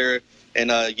to go out there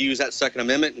and use that Second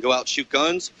Amendment and go out and shoot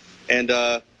guns and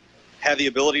have the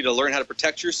ability to learn how to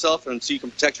protect yourself and so you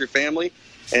can protect your family.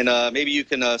 And maybe you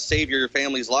can save your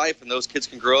family's life and those kids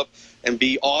can grow up and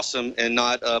be awesome and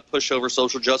not pushover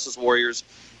social justice warriors.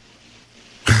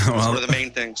 That's one of the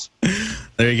main things.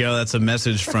 There you go. That's a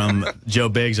message from Joe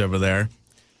Biggs over there.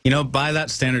 You know, by that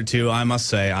standard, too, I must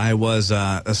say, I was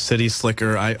a city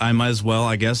slicker. I might as well,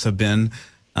 I guess, have been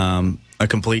a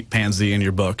complete pansy in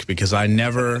your book because I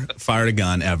never fired a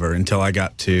gun ever until I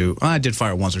got to, well, I did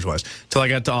fire once or twice, until I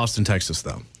got to Austin, Texas,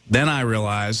 though. Then I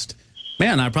realized,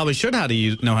 man, I probably should know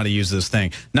how to use this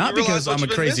thing. Not because I'm a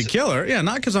crazy killer. Yeah,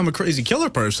 not because I'm a crazy killer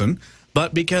person,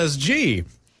 but because, gee,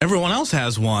 everyone else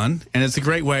has one, and it's a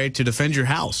great way to defend your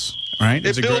house, right?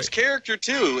 It builds character,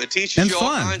 too. It teaches you all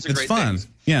kinds of great things.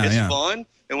 Yeah, it's fun,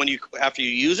 and when after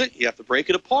you use it, you have to break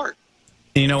it apart.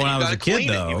 And you know, when I was a kid,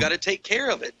 though, you've got to take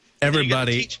care of it.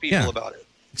 Everybody, you teach people about it.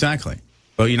 Exactly.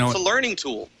 But you know, it's a learning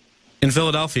tool. In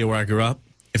Philadelphia, where I grew up,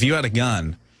 if you had a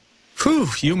gun, whew,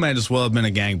 you might as well have been a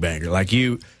gangbanger. Like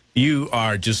you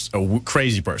are just a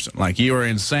crazy person. Like you are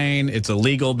insane. It's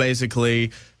illegal,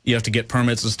 basically. You have to get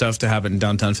permits and stuff to have it in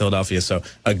downtown Philadelphia. So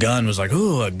a gun was like,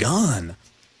 ooh, a gun.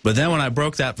 But then when I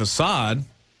broke that facade,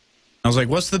 I was like,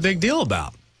 what's the big deal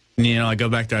about? And, you know, I go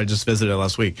back there. I just visited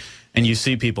last week. And you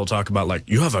see people talk about, like,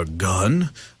 you have a gun?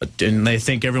 And they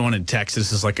think everyone in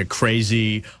Texas is like a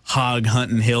crazy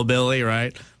hog-hunting hillbilly,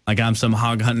 right? Like I'm some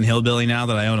hog-hunting hillbilly now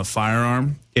that I own a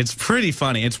firearm. It's pretty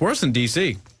funny. It's worse in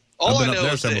D.C. I've been up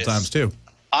there several times, too.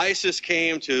 ISIS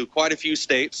came to quite a few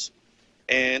states,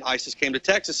 and ISIS came to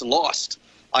Texas and lost.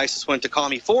 ISIS went to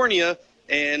California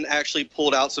and actually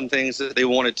pulled out some things that they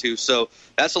wanted to. So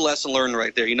that's a lesson learned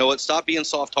right there. You know what? Stop being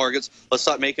soft targets. Let's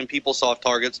stop making people soft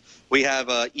targets. We have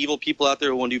evil people out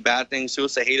there who want to do bad things to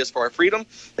us. They hate us for our freedom.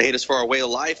 They hate us for our way of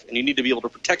life. And you need to be able to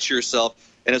protect yourself.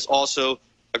 And it's also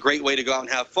a great way to go out and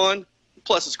have fun.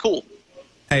 Plus, it's cool.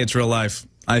 Hey, it's real life.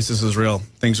 ISIS is real.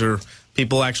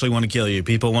 People actually want to kill you.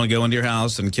 People want to go into your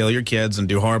house and kill your kids and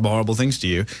do horrible, horrible things to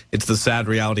you. It's the sad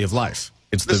reality of life.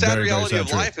 It's the sad reality of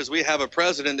life is we have a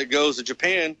president that goes to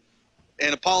Japan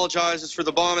and apologizes for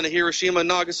the bombing of Hiroshima and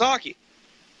Nagasaki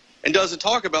and doesn't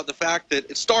talk about the fact that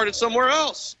it started somewhere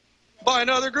else by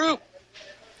another group.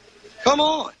 Come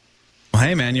on. Well,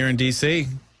 hey, man, you're in D.C.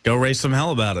 Go raise some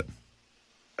hell about it.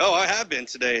 Oh, I have been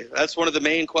today. That's one of the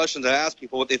main questions I ask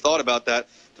people, what they thought about that.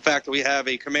 The fact that we have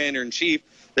a commander-in-chief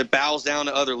that bows down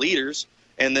to other leaders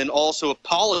and then also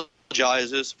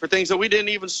apologizes for things that we didn't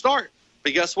even start.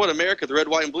 But guess what? America, the red,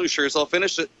 white, and blue sure as hell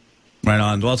finished it. Right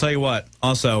on. Well, I'll tell you what.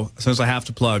 Also, since I have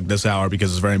to plug this hour because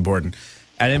it's very important,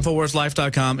 at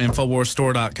InfoWarsLife.com,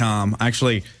 InfoWarsStore.com, I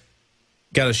actually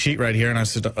got a sheet right here, and I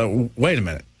said, wait a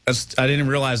minute. I didn't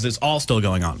realize it's all still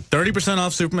going on. 30%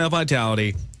 off Super Male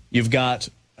Vitality. You've got,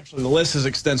 actually, the list is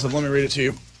extensive. Let me read it to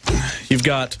you. You've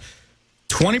got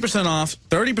 20% off,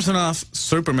 30% off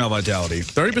Super Male Vitality,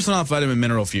 30% off Vitamin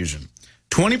Mineral Fusion,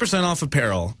 20% off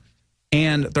apparel,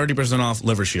 and 30% off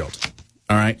Liver Shield,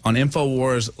 all right, on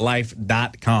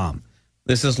InfoWarsLife.com.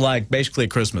 This is like basically a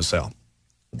Christmas sale.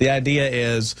 The idea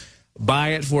is buy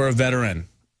it for a veteran.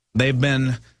 They've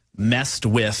been messed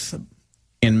with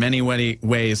in many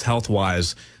ways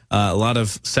health-wise. A lot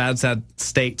of sad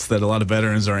states that a lot of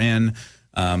veterans are in,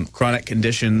 chronic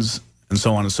conditions, and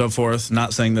so on and so forth.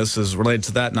 Not saying this is related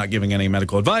to that, not giving any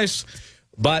medical advice,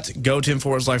 but go to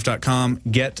InfoWarsLife.com,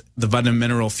 get the Vitamin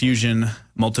Mineral Fusion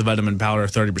multivitamin powder,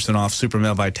 30% off. Super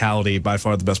Male Vitality, by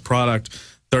far the best product,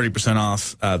 30%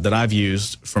 off that I've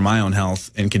used for my own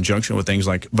health in conjunction with things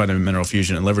like Vitamin Mineral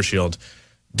Fusion and Liver Shield.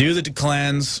 Do the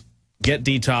cleanse, get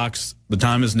detox. The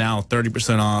time is now,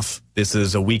 30% off. This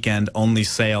is a weekend-only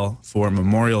sale for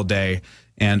Memorial Day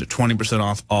and 20%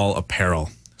 off all apparel.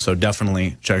 So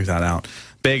definitely check that out.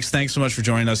 Biggs, thanks so much for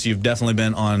joining us. You've definitely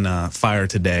been on fire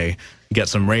today. You got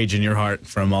some rage in your heart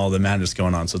from all the madness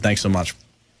going on, so thanks so much.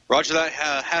 Roger that.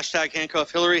 Hashtag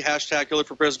handcuff Hillary, hashtag Hillary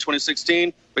for President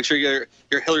 2016. Make sure you get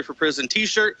your Hillary for President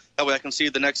t-shirt. That way I can see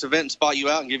the next event and spot you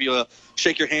out and give you a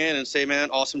shake your hand and say, man,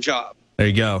 awesome job. There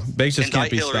you go. Biggs just Indict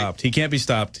can't be Hillary. stopped. He can't be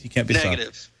stopped. He can't be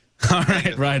Negative. stopped. All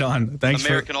right, right on. Thanks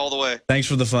American all the way. Thanks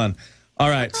for the fun. All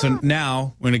right, so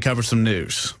now we're going to cover some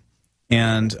news.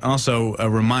 And also a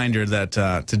reminder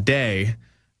that today,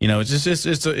 you know,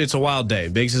 it's a wild day.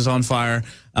 Biggs is on fire.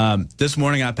 This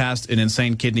morning I passed an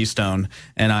insane kidney stone,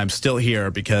 and I'm still here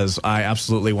because I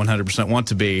absolutely 100% want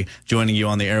to be joining you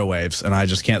on the airwaves, and I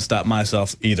just can't stop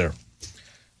myself either.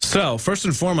 So, first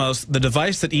and foremost, the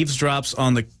device that eavesdrops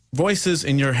on the voices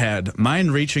in your head,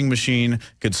 mind-reaching machine,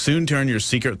 could soon turn your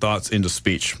secret thoughts into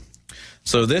speech.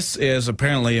 So this is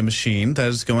apparently a machine that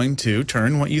is going to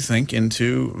turn what you think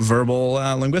into verbal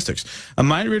linguistics. A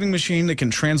mind-reading machine that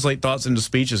can translate thoughts into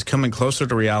speech is coming closer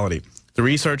to reality. The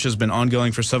research has been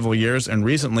ongoing for several years, and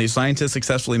recently scientists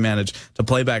successfully managed to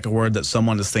play back a word that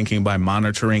someone is thinking by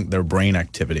monitoring their brain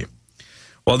activity.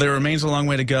 While there remains a long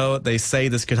way to go, they say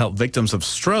this could help victims of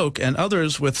stroke and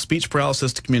others with speech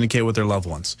paralysis to communicate with their loved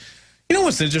ones. You know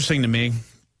what's interesting to me?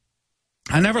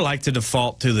 I never like to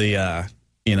default to the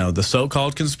you know, the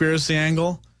so-called conspiracy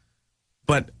angle,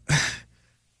 but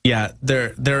yeah,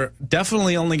 they're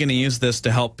definitely only going to use this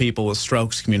to help people with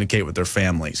strokes communicate with their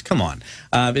families. Come on.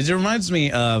 It reminds me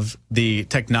of the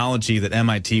technology that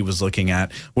MIT was looking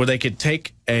at, where they could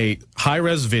take a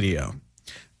high-res video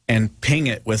and ping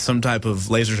it with some type of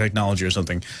laser technology or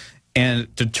something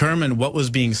and determine what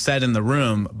was being said in the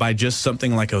room by just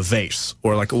something like a vase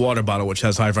or like a water bottle, which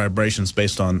has high vibrations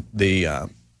based on the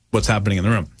what's happening in the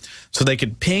room. So they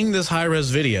could ping this high-res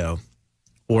video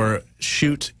or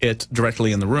shoot it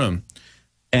directly in the room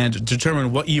and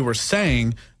determine what you were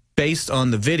saying based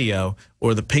on the video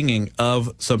or the pinging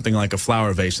of something like a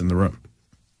flower vase in the room.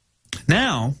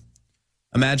 Now,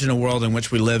 imagine a world in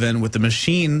which we live in with a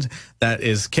machine that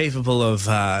is capable of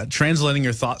translating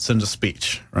your thoughts into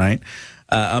speech, right?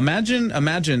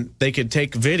 Imagine they could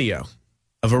take video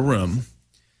of a room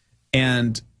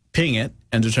and ping it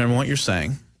and determine what you're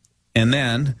saying. And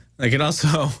then they can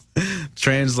also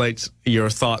translate your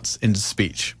thoughts into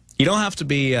speech. You don't have to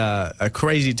be a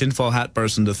crazy tinfoil hat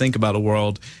person to think about a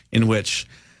world in which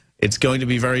it's going to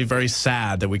be very, very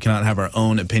sad that we cannot have our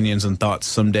own opinions and thoughts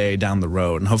someday down the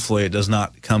road. And hopefully it does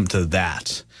not come to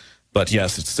that. But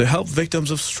yes, it's to help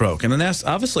victims of stroke. And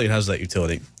obviously it has that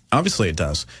utility. Obviously it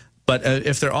does. But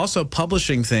if they're also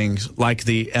publishing things like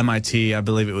the MIT, I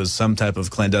believe it was some type of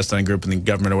clandestine group in the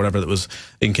government or whatever that was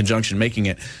in conjunction making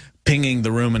it, pinging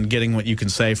the room and getting what you can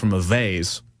say from a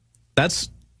vase,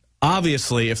 that's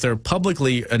obviously, if they're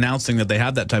publicly announcing that they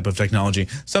have that type of technology,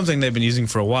 something they've been using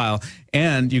for a while,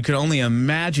 and you can only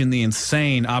imagine the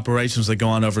insane operations that go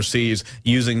on overseas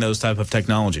using those type of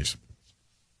technologies.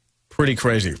 Pretty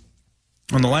crazy.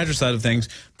 On the lighter side of things,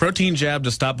 protein jab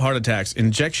to stop heart attacks.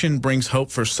 Injection brings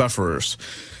hope for sufferers.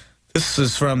 This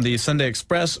is from the Sunday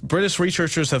Express. British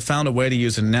researchers have found a way to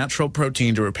use a natural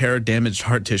protein to repair damaged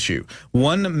heart tissue.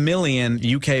 1 million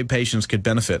UK patients could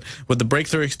benefit, with the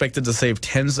breakthrough expected to save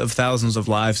tens of thousands of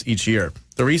lives each year.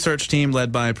 The research team,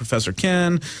 led by Professor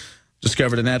Ken,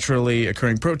 discovered a naturally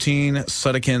occurring protein,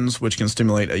 cytokines, which can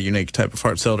stimulate a unique type of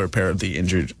heart cell to repair the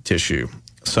injured tissue.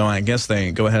 So I guess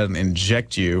they go ahead and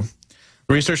inject you.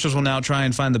 Researchers will now try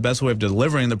and find the best way of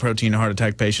delivering the protein to heart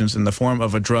attack patients in the form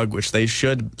of a drug which they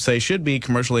should be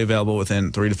commercially available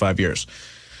within 3 to 5 years.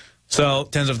 So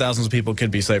tens of thousands of people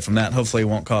could be saved from that. Hopefully it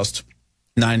won't cost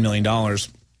 $9 million.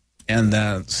 And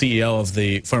the CEO of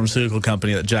the pharmaceutical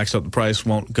company that jacks up the price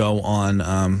won't go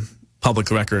on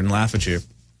public record and laugh at you.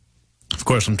 Of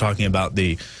course, I'm talking about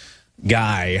the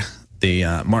guy,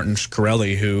 the Martin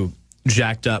Shkreli, who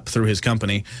jacked up through his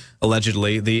company,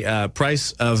 allegedly, the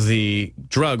price of the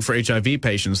drug for HIV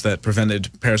patients that prevented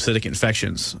parasitic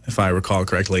infections, if I recall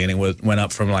correctly, and it went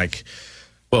up from like,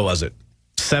 what was it,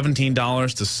 $17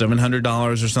 to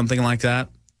 $700 or something like that.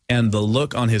 And the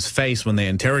look on his face when they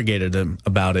interrogated him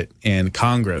about it in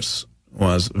Congress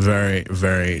was very,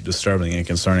 very disturbing and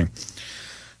concerning.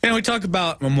 And we talk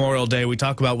about Memorial Day. We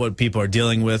talk about what people are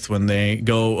dealing with when they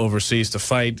go overseas to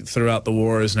fight throughout the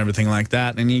wars and everything like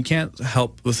that. And you can't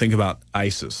help but think about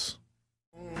ISIS.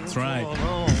 That's right.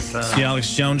 It's the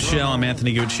Alex Jones Show. I'm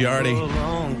Anthony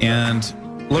Gucciardi.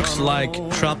 And looks like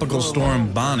Tropical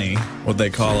Storm Bonnie, what they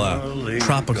call a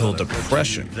tropical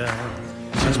depression,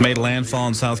 it's made landfall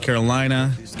in South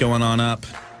Carolina. It's going on up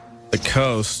the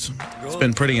coast. It's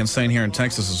been pretty insane here in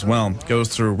Texas as well. It goes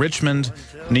through Richmond,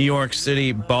 New York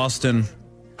City, Boston,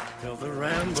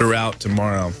 throughout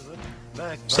tomorrow.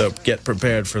 So get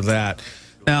prepared for that.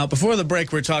 Now, before the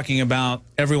break, we're talking about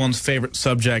everyone's favorite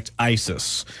subject,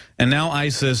 ISIS. And now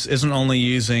ISIS isn't only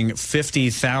using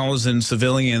 50,000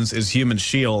 civilians as human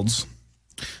shields,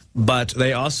 but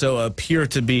they also appear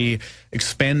to be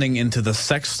expanding into the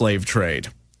sex slave trade.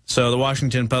 So the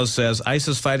Washington Post says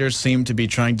ISIS fighters seem to be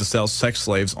trying to sell sex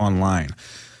slaves online.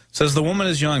 Says the woman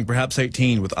is young, perhaps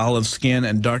 18, with olive skin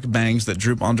and dark bangs that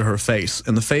droop onto her face.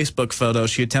 In the Facebook photo,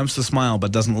 she attempts to smile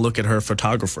but doesn't look at her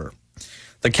photographer.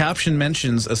 The caption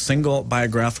mentions a single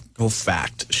biographical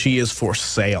fact. She is for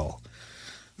sale.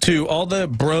 To all the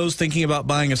bros thinking about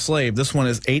buying a slave, this one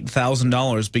is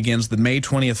 $8,000, begins the May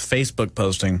 20th Facebook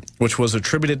posting, which was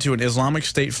attributed to an Islamic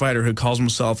State fighter who calls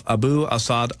himself Abu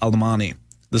Asad al-Mani.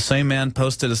 The same man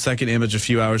posted a second image a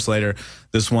few hours later,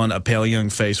 this one a pale young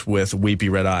face with weepy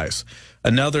red eyes.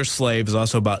 Another slave is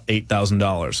also about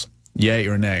 $8,000. Yay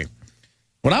or nay?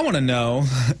 What I want to know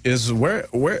is where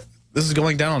this is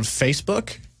going down on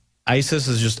Facebook. ISIS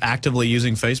is just actively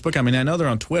using Facebook. I mean, I know they're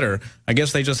on Twitter. I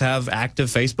guess they just have active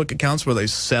Facebook accounts where they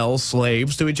sell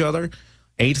slaves to each other.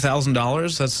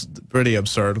 $8,000? That's pretty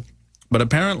absurd. But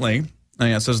apparently,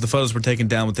 it says the photos were taken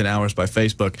down within hours by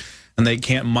Facebook, and they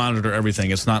can't monitor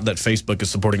everything. It's not that Facebook is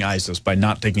supporting ISIS by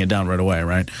not taking it down right away,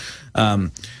 right?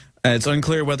 It's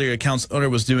unclear whether your account's owner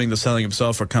was doing the selling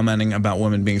himself or commenting about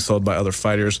women being sold by other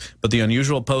fighters, but the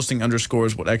unusual posting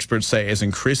underscores what experts say is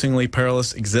increasingly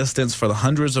perilous existence for the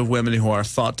hundreds of women who are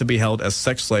thought to be held as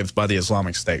sex slaves by the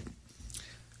Islamic State.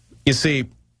 You see,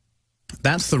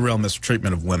 that's the real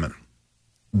mistreatment of women.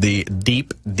 The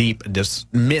deep, deep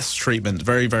mistreatment,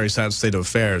 very, very sad state of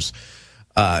affairs,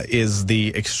 is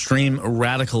the extreme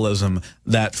radicalism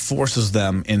that forces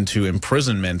them into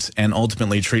imprisonment and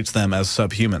ultimately treats them as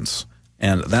subhumans.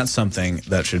 And that's something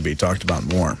that should be talked about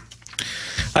more.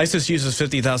 ISIS uses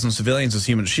 50,000 civilians as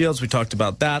human shields. We talked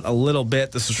about that a little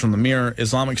bit. This is from the Mirror.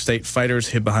 Islamic State fighters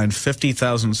hid behind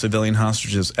 50,000 civilian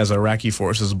hostages as Iraqi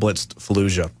forces blitzed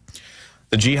Fallujah.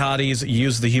 The jihadis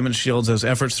used the human shields as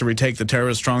efforts to retake the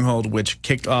terrorist stronghold, which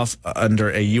kicked off under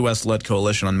a U.S.-led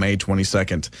coalition on May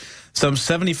 22nd. Some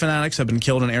 70 fanatics have been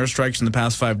killed in airstrikes in the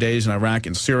past 5 days in Iraq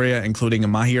and Syria, including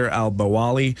Mahir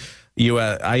al-Bawali,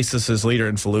 ISIS's leader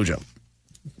in Fallujah.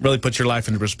 Really put your life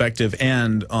into perspective,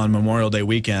 and on Memorial Day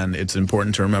weekend, it's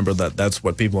important to remember that that's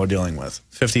what people are dealing with.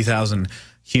 50,000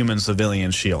 human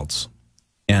civilian shields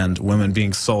and women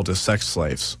being sold as sex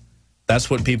slaves. That's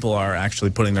what people are actually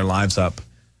putting their lives up,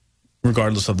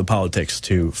 regardless of the politics,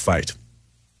 to fight.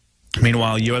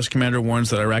 Meanwhile, U.S. commander warns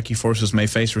that Iraqi forces may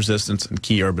face resistance in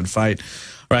key urban fight.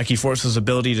 Iraqi forces'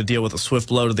 ability to deal with a swift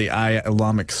blow to the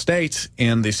Islamic State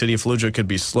and the city of Fallujah could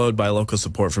be slowed by local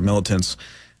support for militants.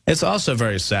 It's also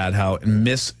very sad how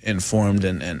misinformed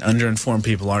and underinformed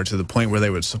people are to the point where they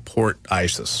would support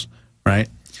ISIS, right?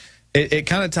 It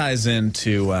kind of ties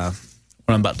into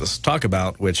what I'm about to talk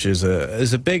about, which is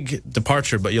a big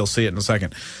departure, but you'll see it in a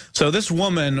second. So this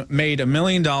woman made $1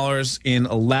 million in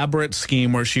elaborate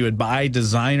scheme where she would buy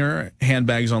designer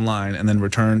handbags online and then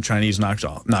return Chinese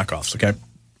knockoffs, okay?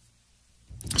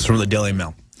 It's from the Daily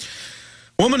Mail.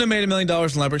 Woman who made $1 million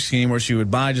in elaborate scheme where she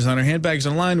would buy designer handbags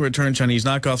online, return Chinese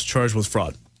knockoffs, charged with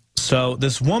fraud. So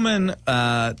this woman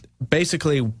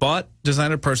basically bought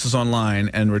designer purses online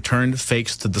and returned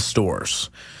fakes to the stores.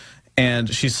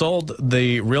 And she sold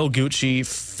the real Gucci,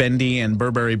 Fendi, and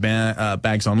Burberry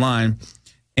bags online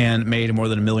and made more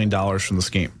than $1 million from the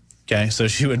scheme. Okay, so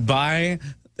she would buy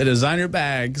the designer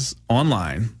bags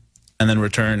online and then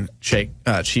return cheap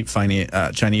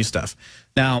Chinese stuff.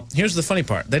 Now, here's the funny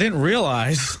part. They didn't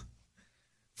realize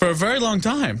for a very long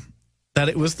time that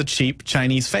it was the cheap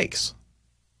Chinese fakes.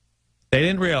 They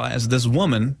didn't realize this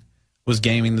woman was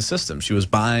gaming the system. She was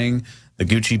buying the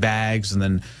Gucci bags and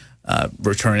then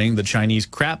returning the Chinese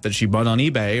crap that she bought on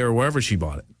eBay or wherever she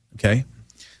bought it, okay?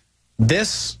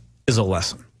 This is a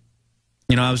lesson.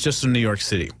 You know, I was just in New York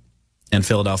City and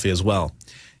Philadelphia as well,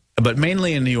 but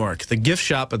mainly in New York. The gift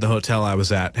shop at the hotel I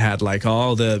was at had like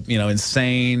all the, you know,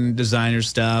 insane designer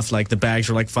stuff, like the bags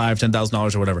were like $5,000,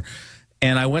 $10,000 or whatever.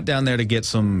 And I went down there to get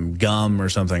some gum or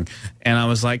something. And I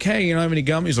was like, hey, you don't have any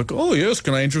gum? He's like, oh, yes,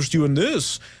 can I interest you in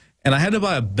this? And I had to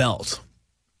buy a belt.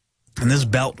 And this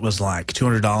belt was like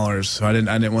 $200, so I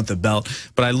didn't want the belt.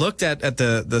 But I looked at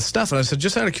the stuff, and I said,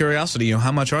 just out of curiosity, you know,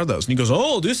 how much are those? And he goes,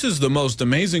 oh, this is the most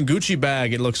amazing Gucci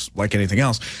bag. It looks like anything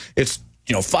else. It's,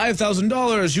 you know,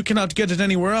 $5,000. You cannot get it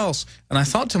anywhere else. And I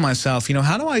thought to myself, you know,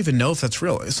 how do I even know if that's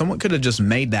real? Someone could have just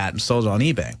made that and sold it on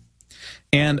eBay.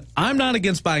 And I'm not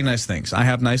against buying nice things. I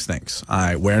have nice things.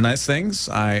 I wear nice things.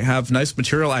 I have nice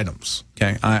material items.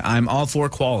 Okay, I'm all for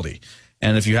quality.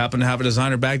 And if you happen to have a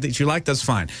designer bag that you like, that's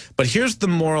fine. But here's the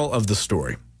moral of the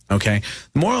story. Okay,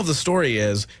 the moral of the story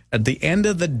is, at the end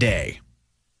of the day,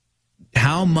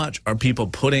 how much are people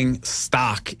putting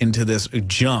stock into this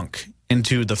junk,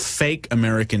 into the fake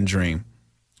American dream?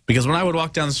 Because when I would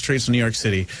walk down the streets of New York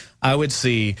City, I would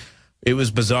see. It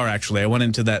was bizarre, actually. I went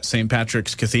into that St.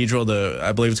 Patrick's Cathedral.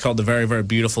 I believe it's called the Very, Very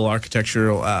Beautiful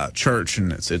Architectural Church,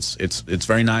 and it's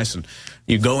very nice. And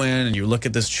you go in and you look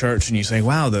at this church and you say,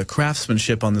 wow, the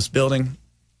craftsmanship on this building.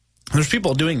 There's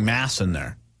people doing mass in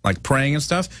there, like praying and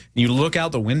stuff. And you look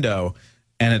out the window,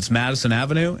 and it's Madison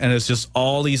Avenue, and it's just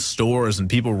all these stores and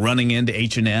people running into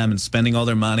H&M and spending all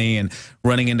their money, and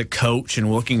running into Coach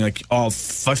and looking like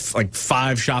like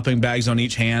 5 shopping bags on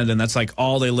each hand, and that's like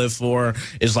all they live for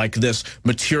is like this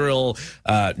material,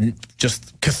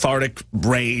 just cathartic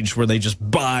rage where they just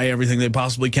buy everything they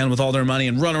possibly can with all their money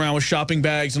and run around with shopping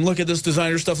bags and look at this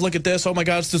designer stuff, look at this, oh my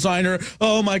God, it's designer,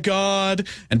 oh my God.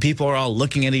 And people are all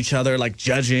looking at each other like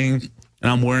judging. And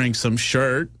I'm wearing some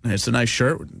shirt. It's a nice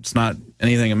shirt. It's not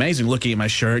anything amazing. Looking at my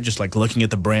shirt, just like looking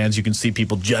at the brands, you can see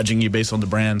people judging you based on the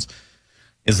brands.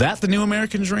 Is that the new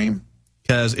American dream?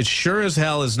 Because it sure as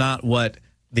hell is not what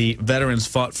the veterans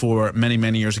fought for many,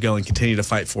 many years ago and continue to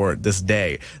fight for this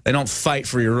day. They don't fight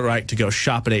for your right to go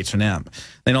shop at H&M.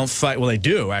 They don't fight, well, they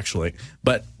do, actually.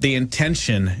 But the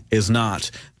intention is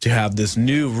not to have this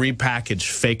new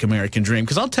repackaged fake American dream.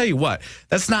 Because I'll tell you what,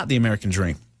 that's not the American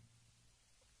dream.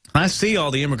 I see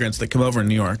all the immigrants that come over in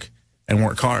New York and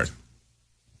work hard.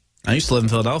 I used to live in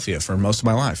Philadelphia for most of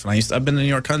my life, and I've been to New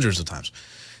York hundreds of times.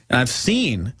 And I've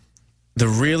seen the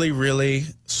really, really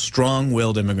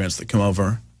strong-willed immigrants that come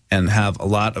over and have a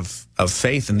lot of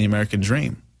faith in the American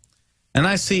dream. And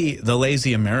I see the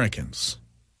lazy Americans,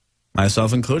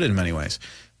 myself included in many ways,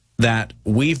 that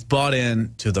we've bought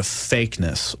into the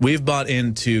fakeness. We've bought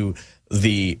into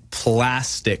the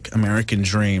plastic American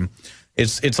dream.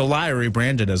 It's a lie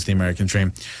rebranded as the American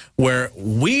dream, where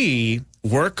we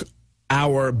work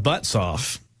our butts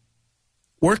off,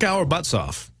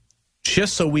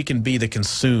 just so we can be the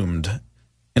consumed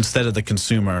instead of the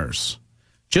consumers,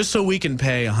 just so we can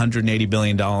pay $180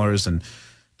 billion in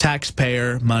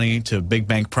taxpayer money to big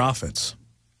bank profits.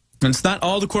 And it's not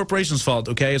all the corporation's fault,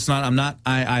 okay? It's not.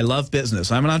 I love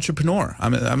business. I'm an entrepreneur.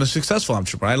 I'm a successful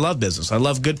entrepreneur. I love business. I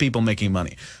love good people making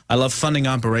money. I love funding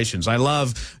operations. I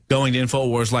love going to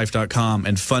InfoWarsLife.com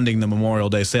and funding the Memorial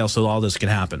Day sale so all this can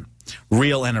happen.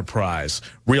 Real enterprise,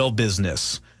 real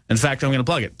business. In fact, I'm going to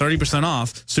plug it. 30%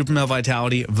 off Super Male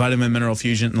Vitality, Vitamin Mineral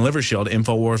Fusion, and Liver Shield,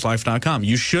 InfoWarsLife.com.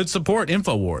 You should support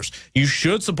InfoWars. You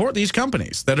should support these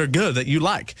companies that are good, that you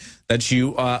like, that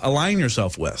you align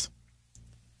yourself with.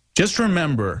 Just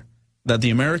remember that the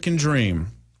American dream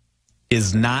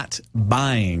is not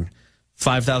buying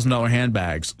 $5,000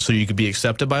 handbags so you could be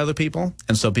accepted by other people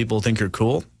and so people think you're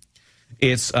cool.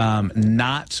 It's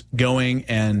not going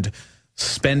and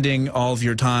spending all of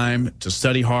your time to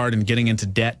study hard and getting into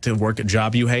debt to work a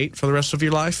job you hate for the rest of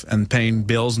your life and paying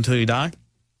bills until you die.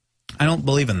 I don't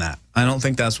believe in that. I don't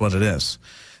think that's what it is.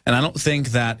 And I don't think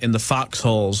that in the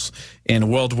foxholes in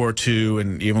World War II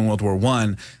and even World War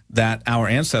I that our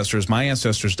ancestors, my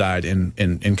ancestors died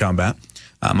in combat.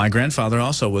 My grandfather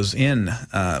also was in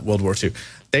World War II.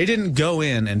 They didn't go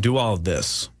in and do all of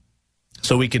this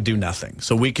so we could do nothing,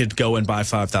 so we could go and buy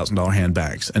 $5,000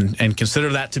 handbags and consider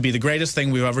that to be the greatest thing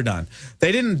we've ever done.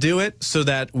 They didn't do it so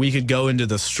that we could go into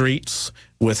the streets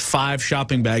with 5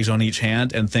 shopping bags on each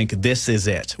hand and think, this is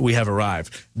it. We have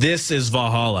arrived. This is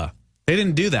Valhalla. They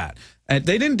didn't do that. And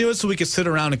they didn't do it so we could sit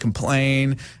around and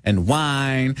complain and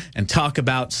whine and talk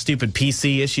about stupid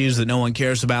PC issues that no one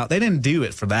cares about. They didn't do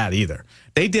it for that either.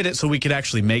 They did it so we could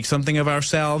actually make something of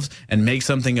ourselves and make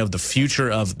something of the future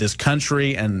of this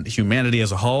country and humanity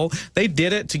as a whole. They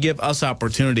did it to give us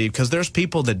opportunity because there's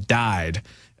people that died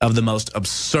of the most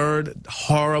absurd,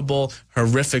 horrible,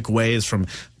 horrific ways, from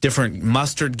different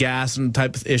mustard gas and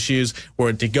type of issues where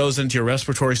it goes into your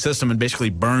respiratory system and basically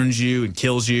burns you and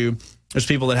kills you. There's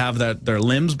people that have their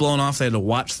limbs blown off. They had to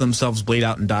watch themselves bleed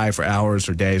out and die for hours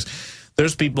or days.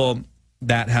 There's people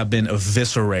that have been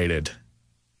eviscerated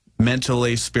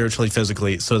mentally, spiritually,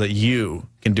 physically, so that you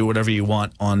can do whatever you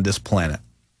want on this planet,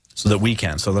 so that we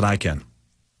can, so that I can.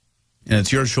 And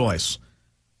it's your choice.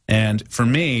 And for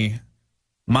me,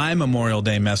 my Memorial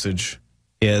Day message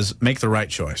is make the right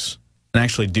choice and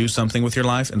actually do something with your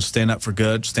life and stand up for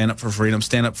good, stand up for freedom,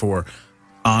 stand up for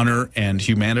honor and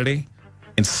humanity,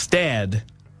 instead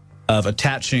of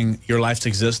attaching your life's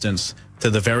existence to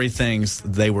the very things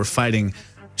they were fighting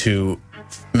to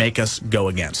make us go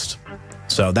against.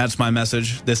 So that's my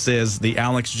message. This is the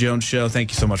Alex Jones Show.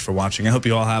 Thank you so much for watching. I hope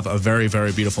you all have a very,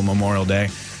 very beautiful Memorial Day.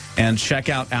 And check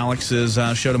out Alex's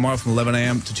show tomorrow from 11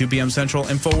 a.m. to 2 p.m. Central.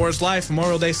 InfoWars Life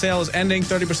Memorial Day sale is ending,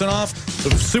 30% off.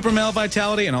 Super Male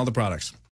Vitality and all the products.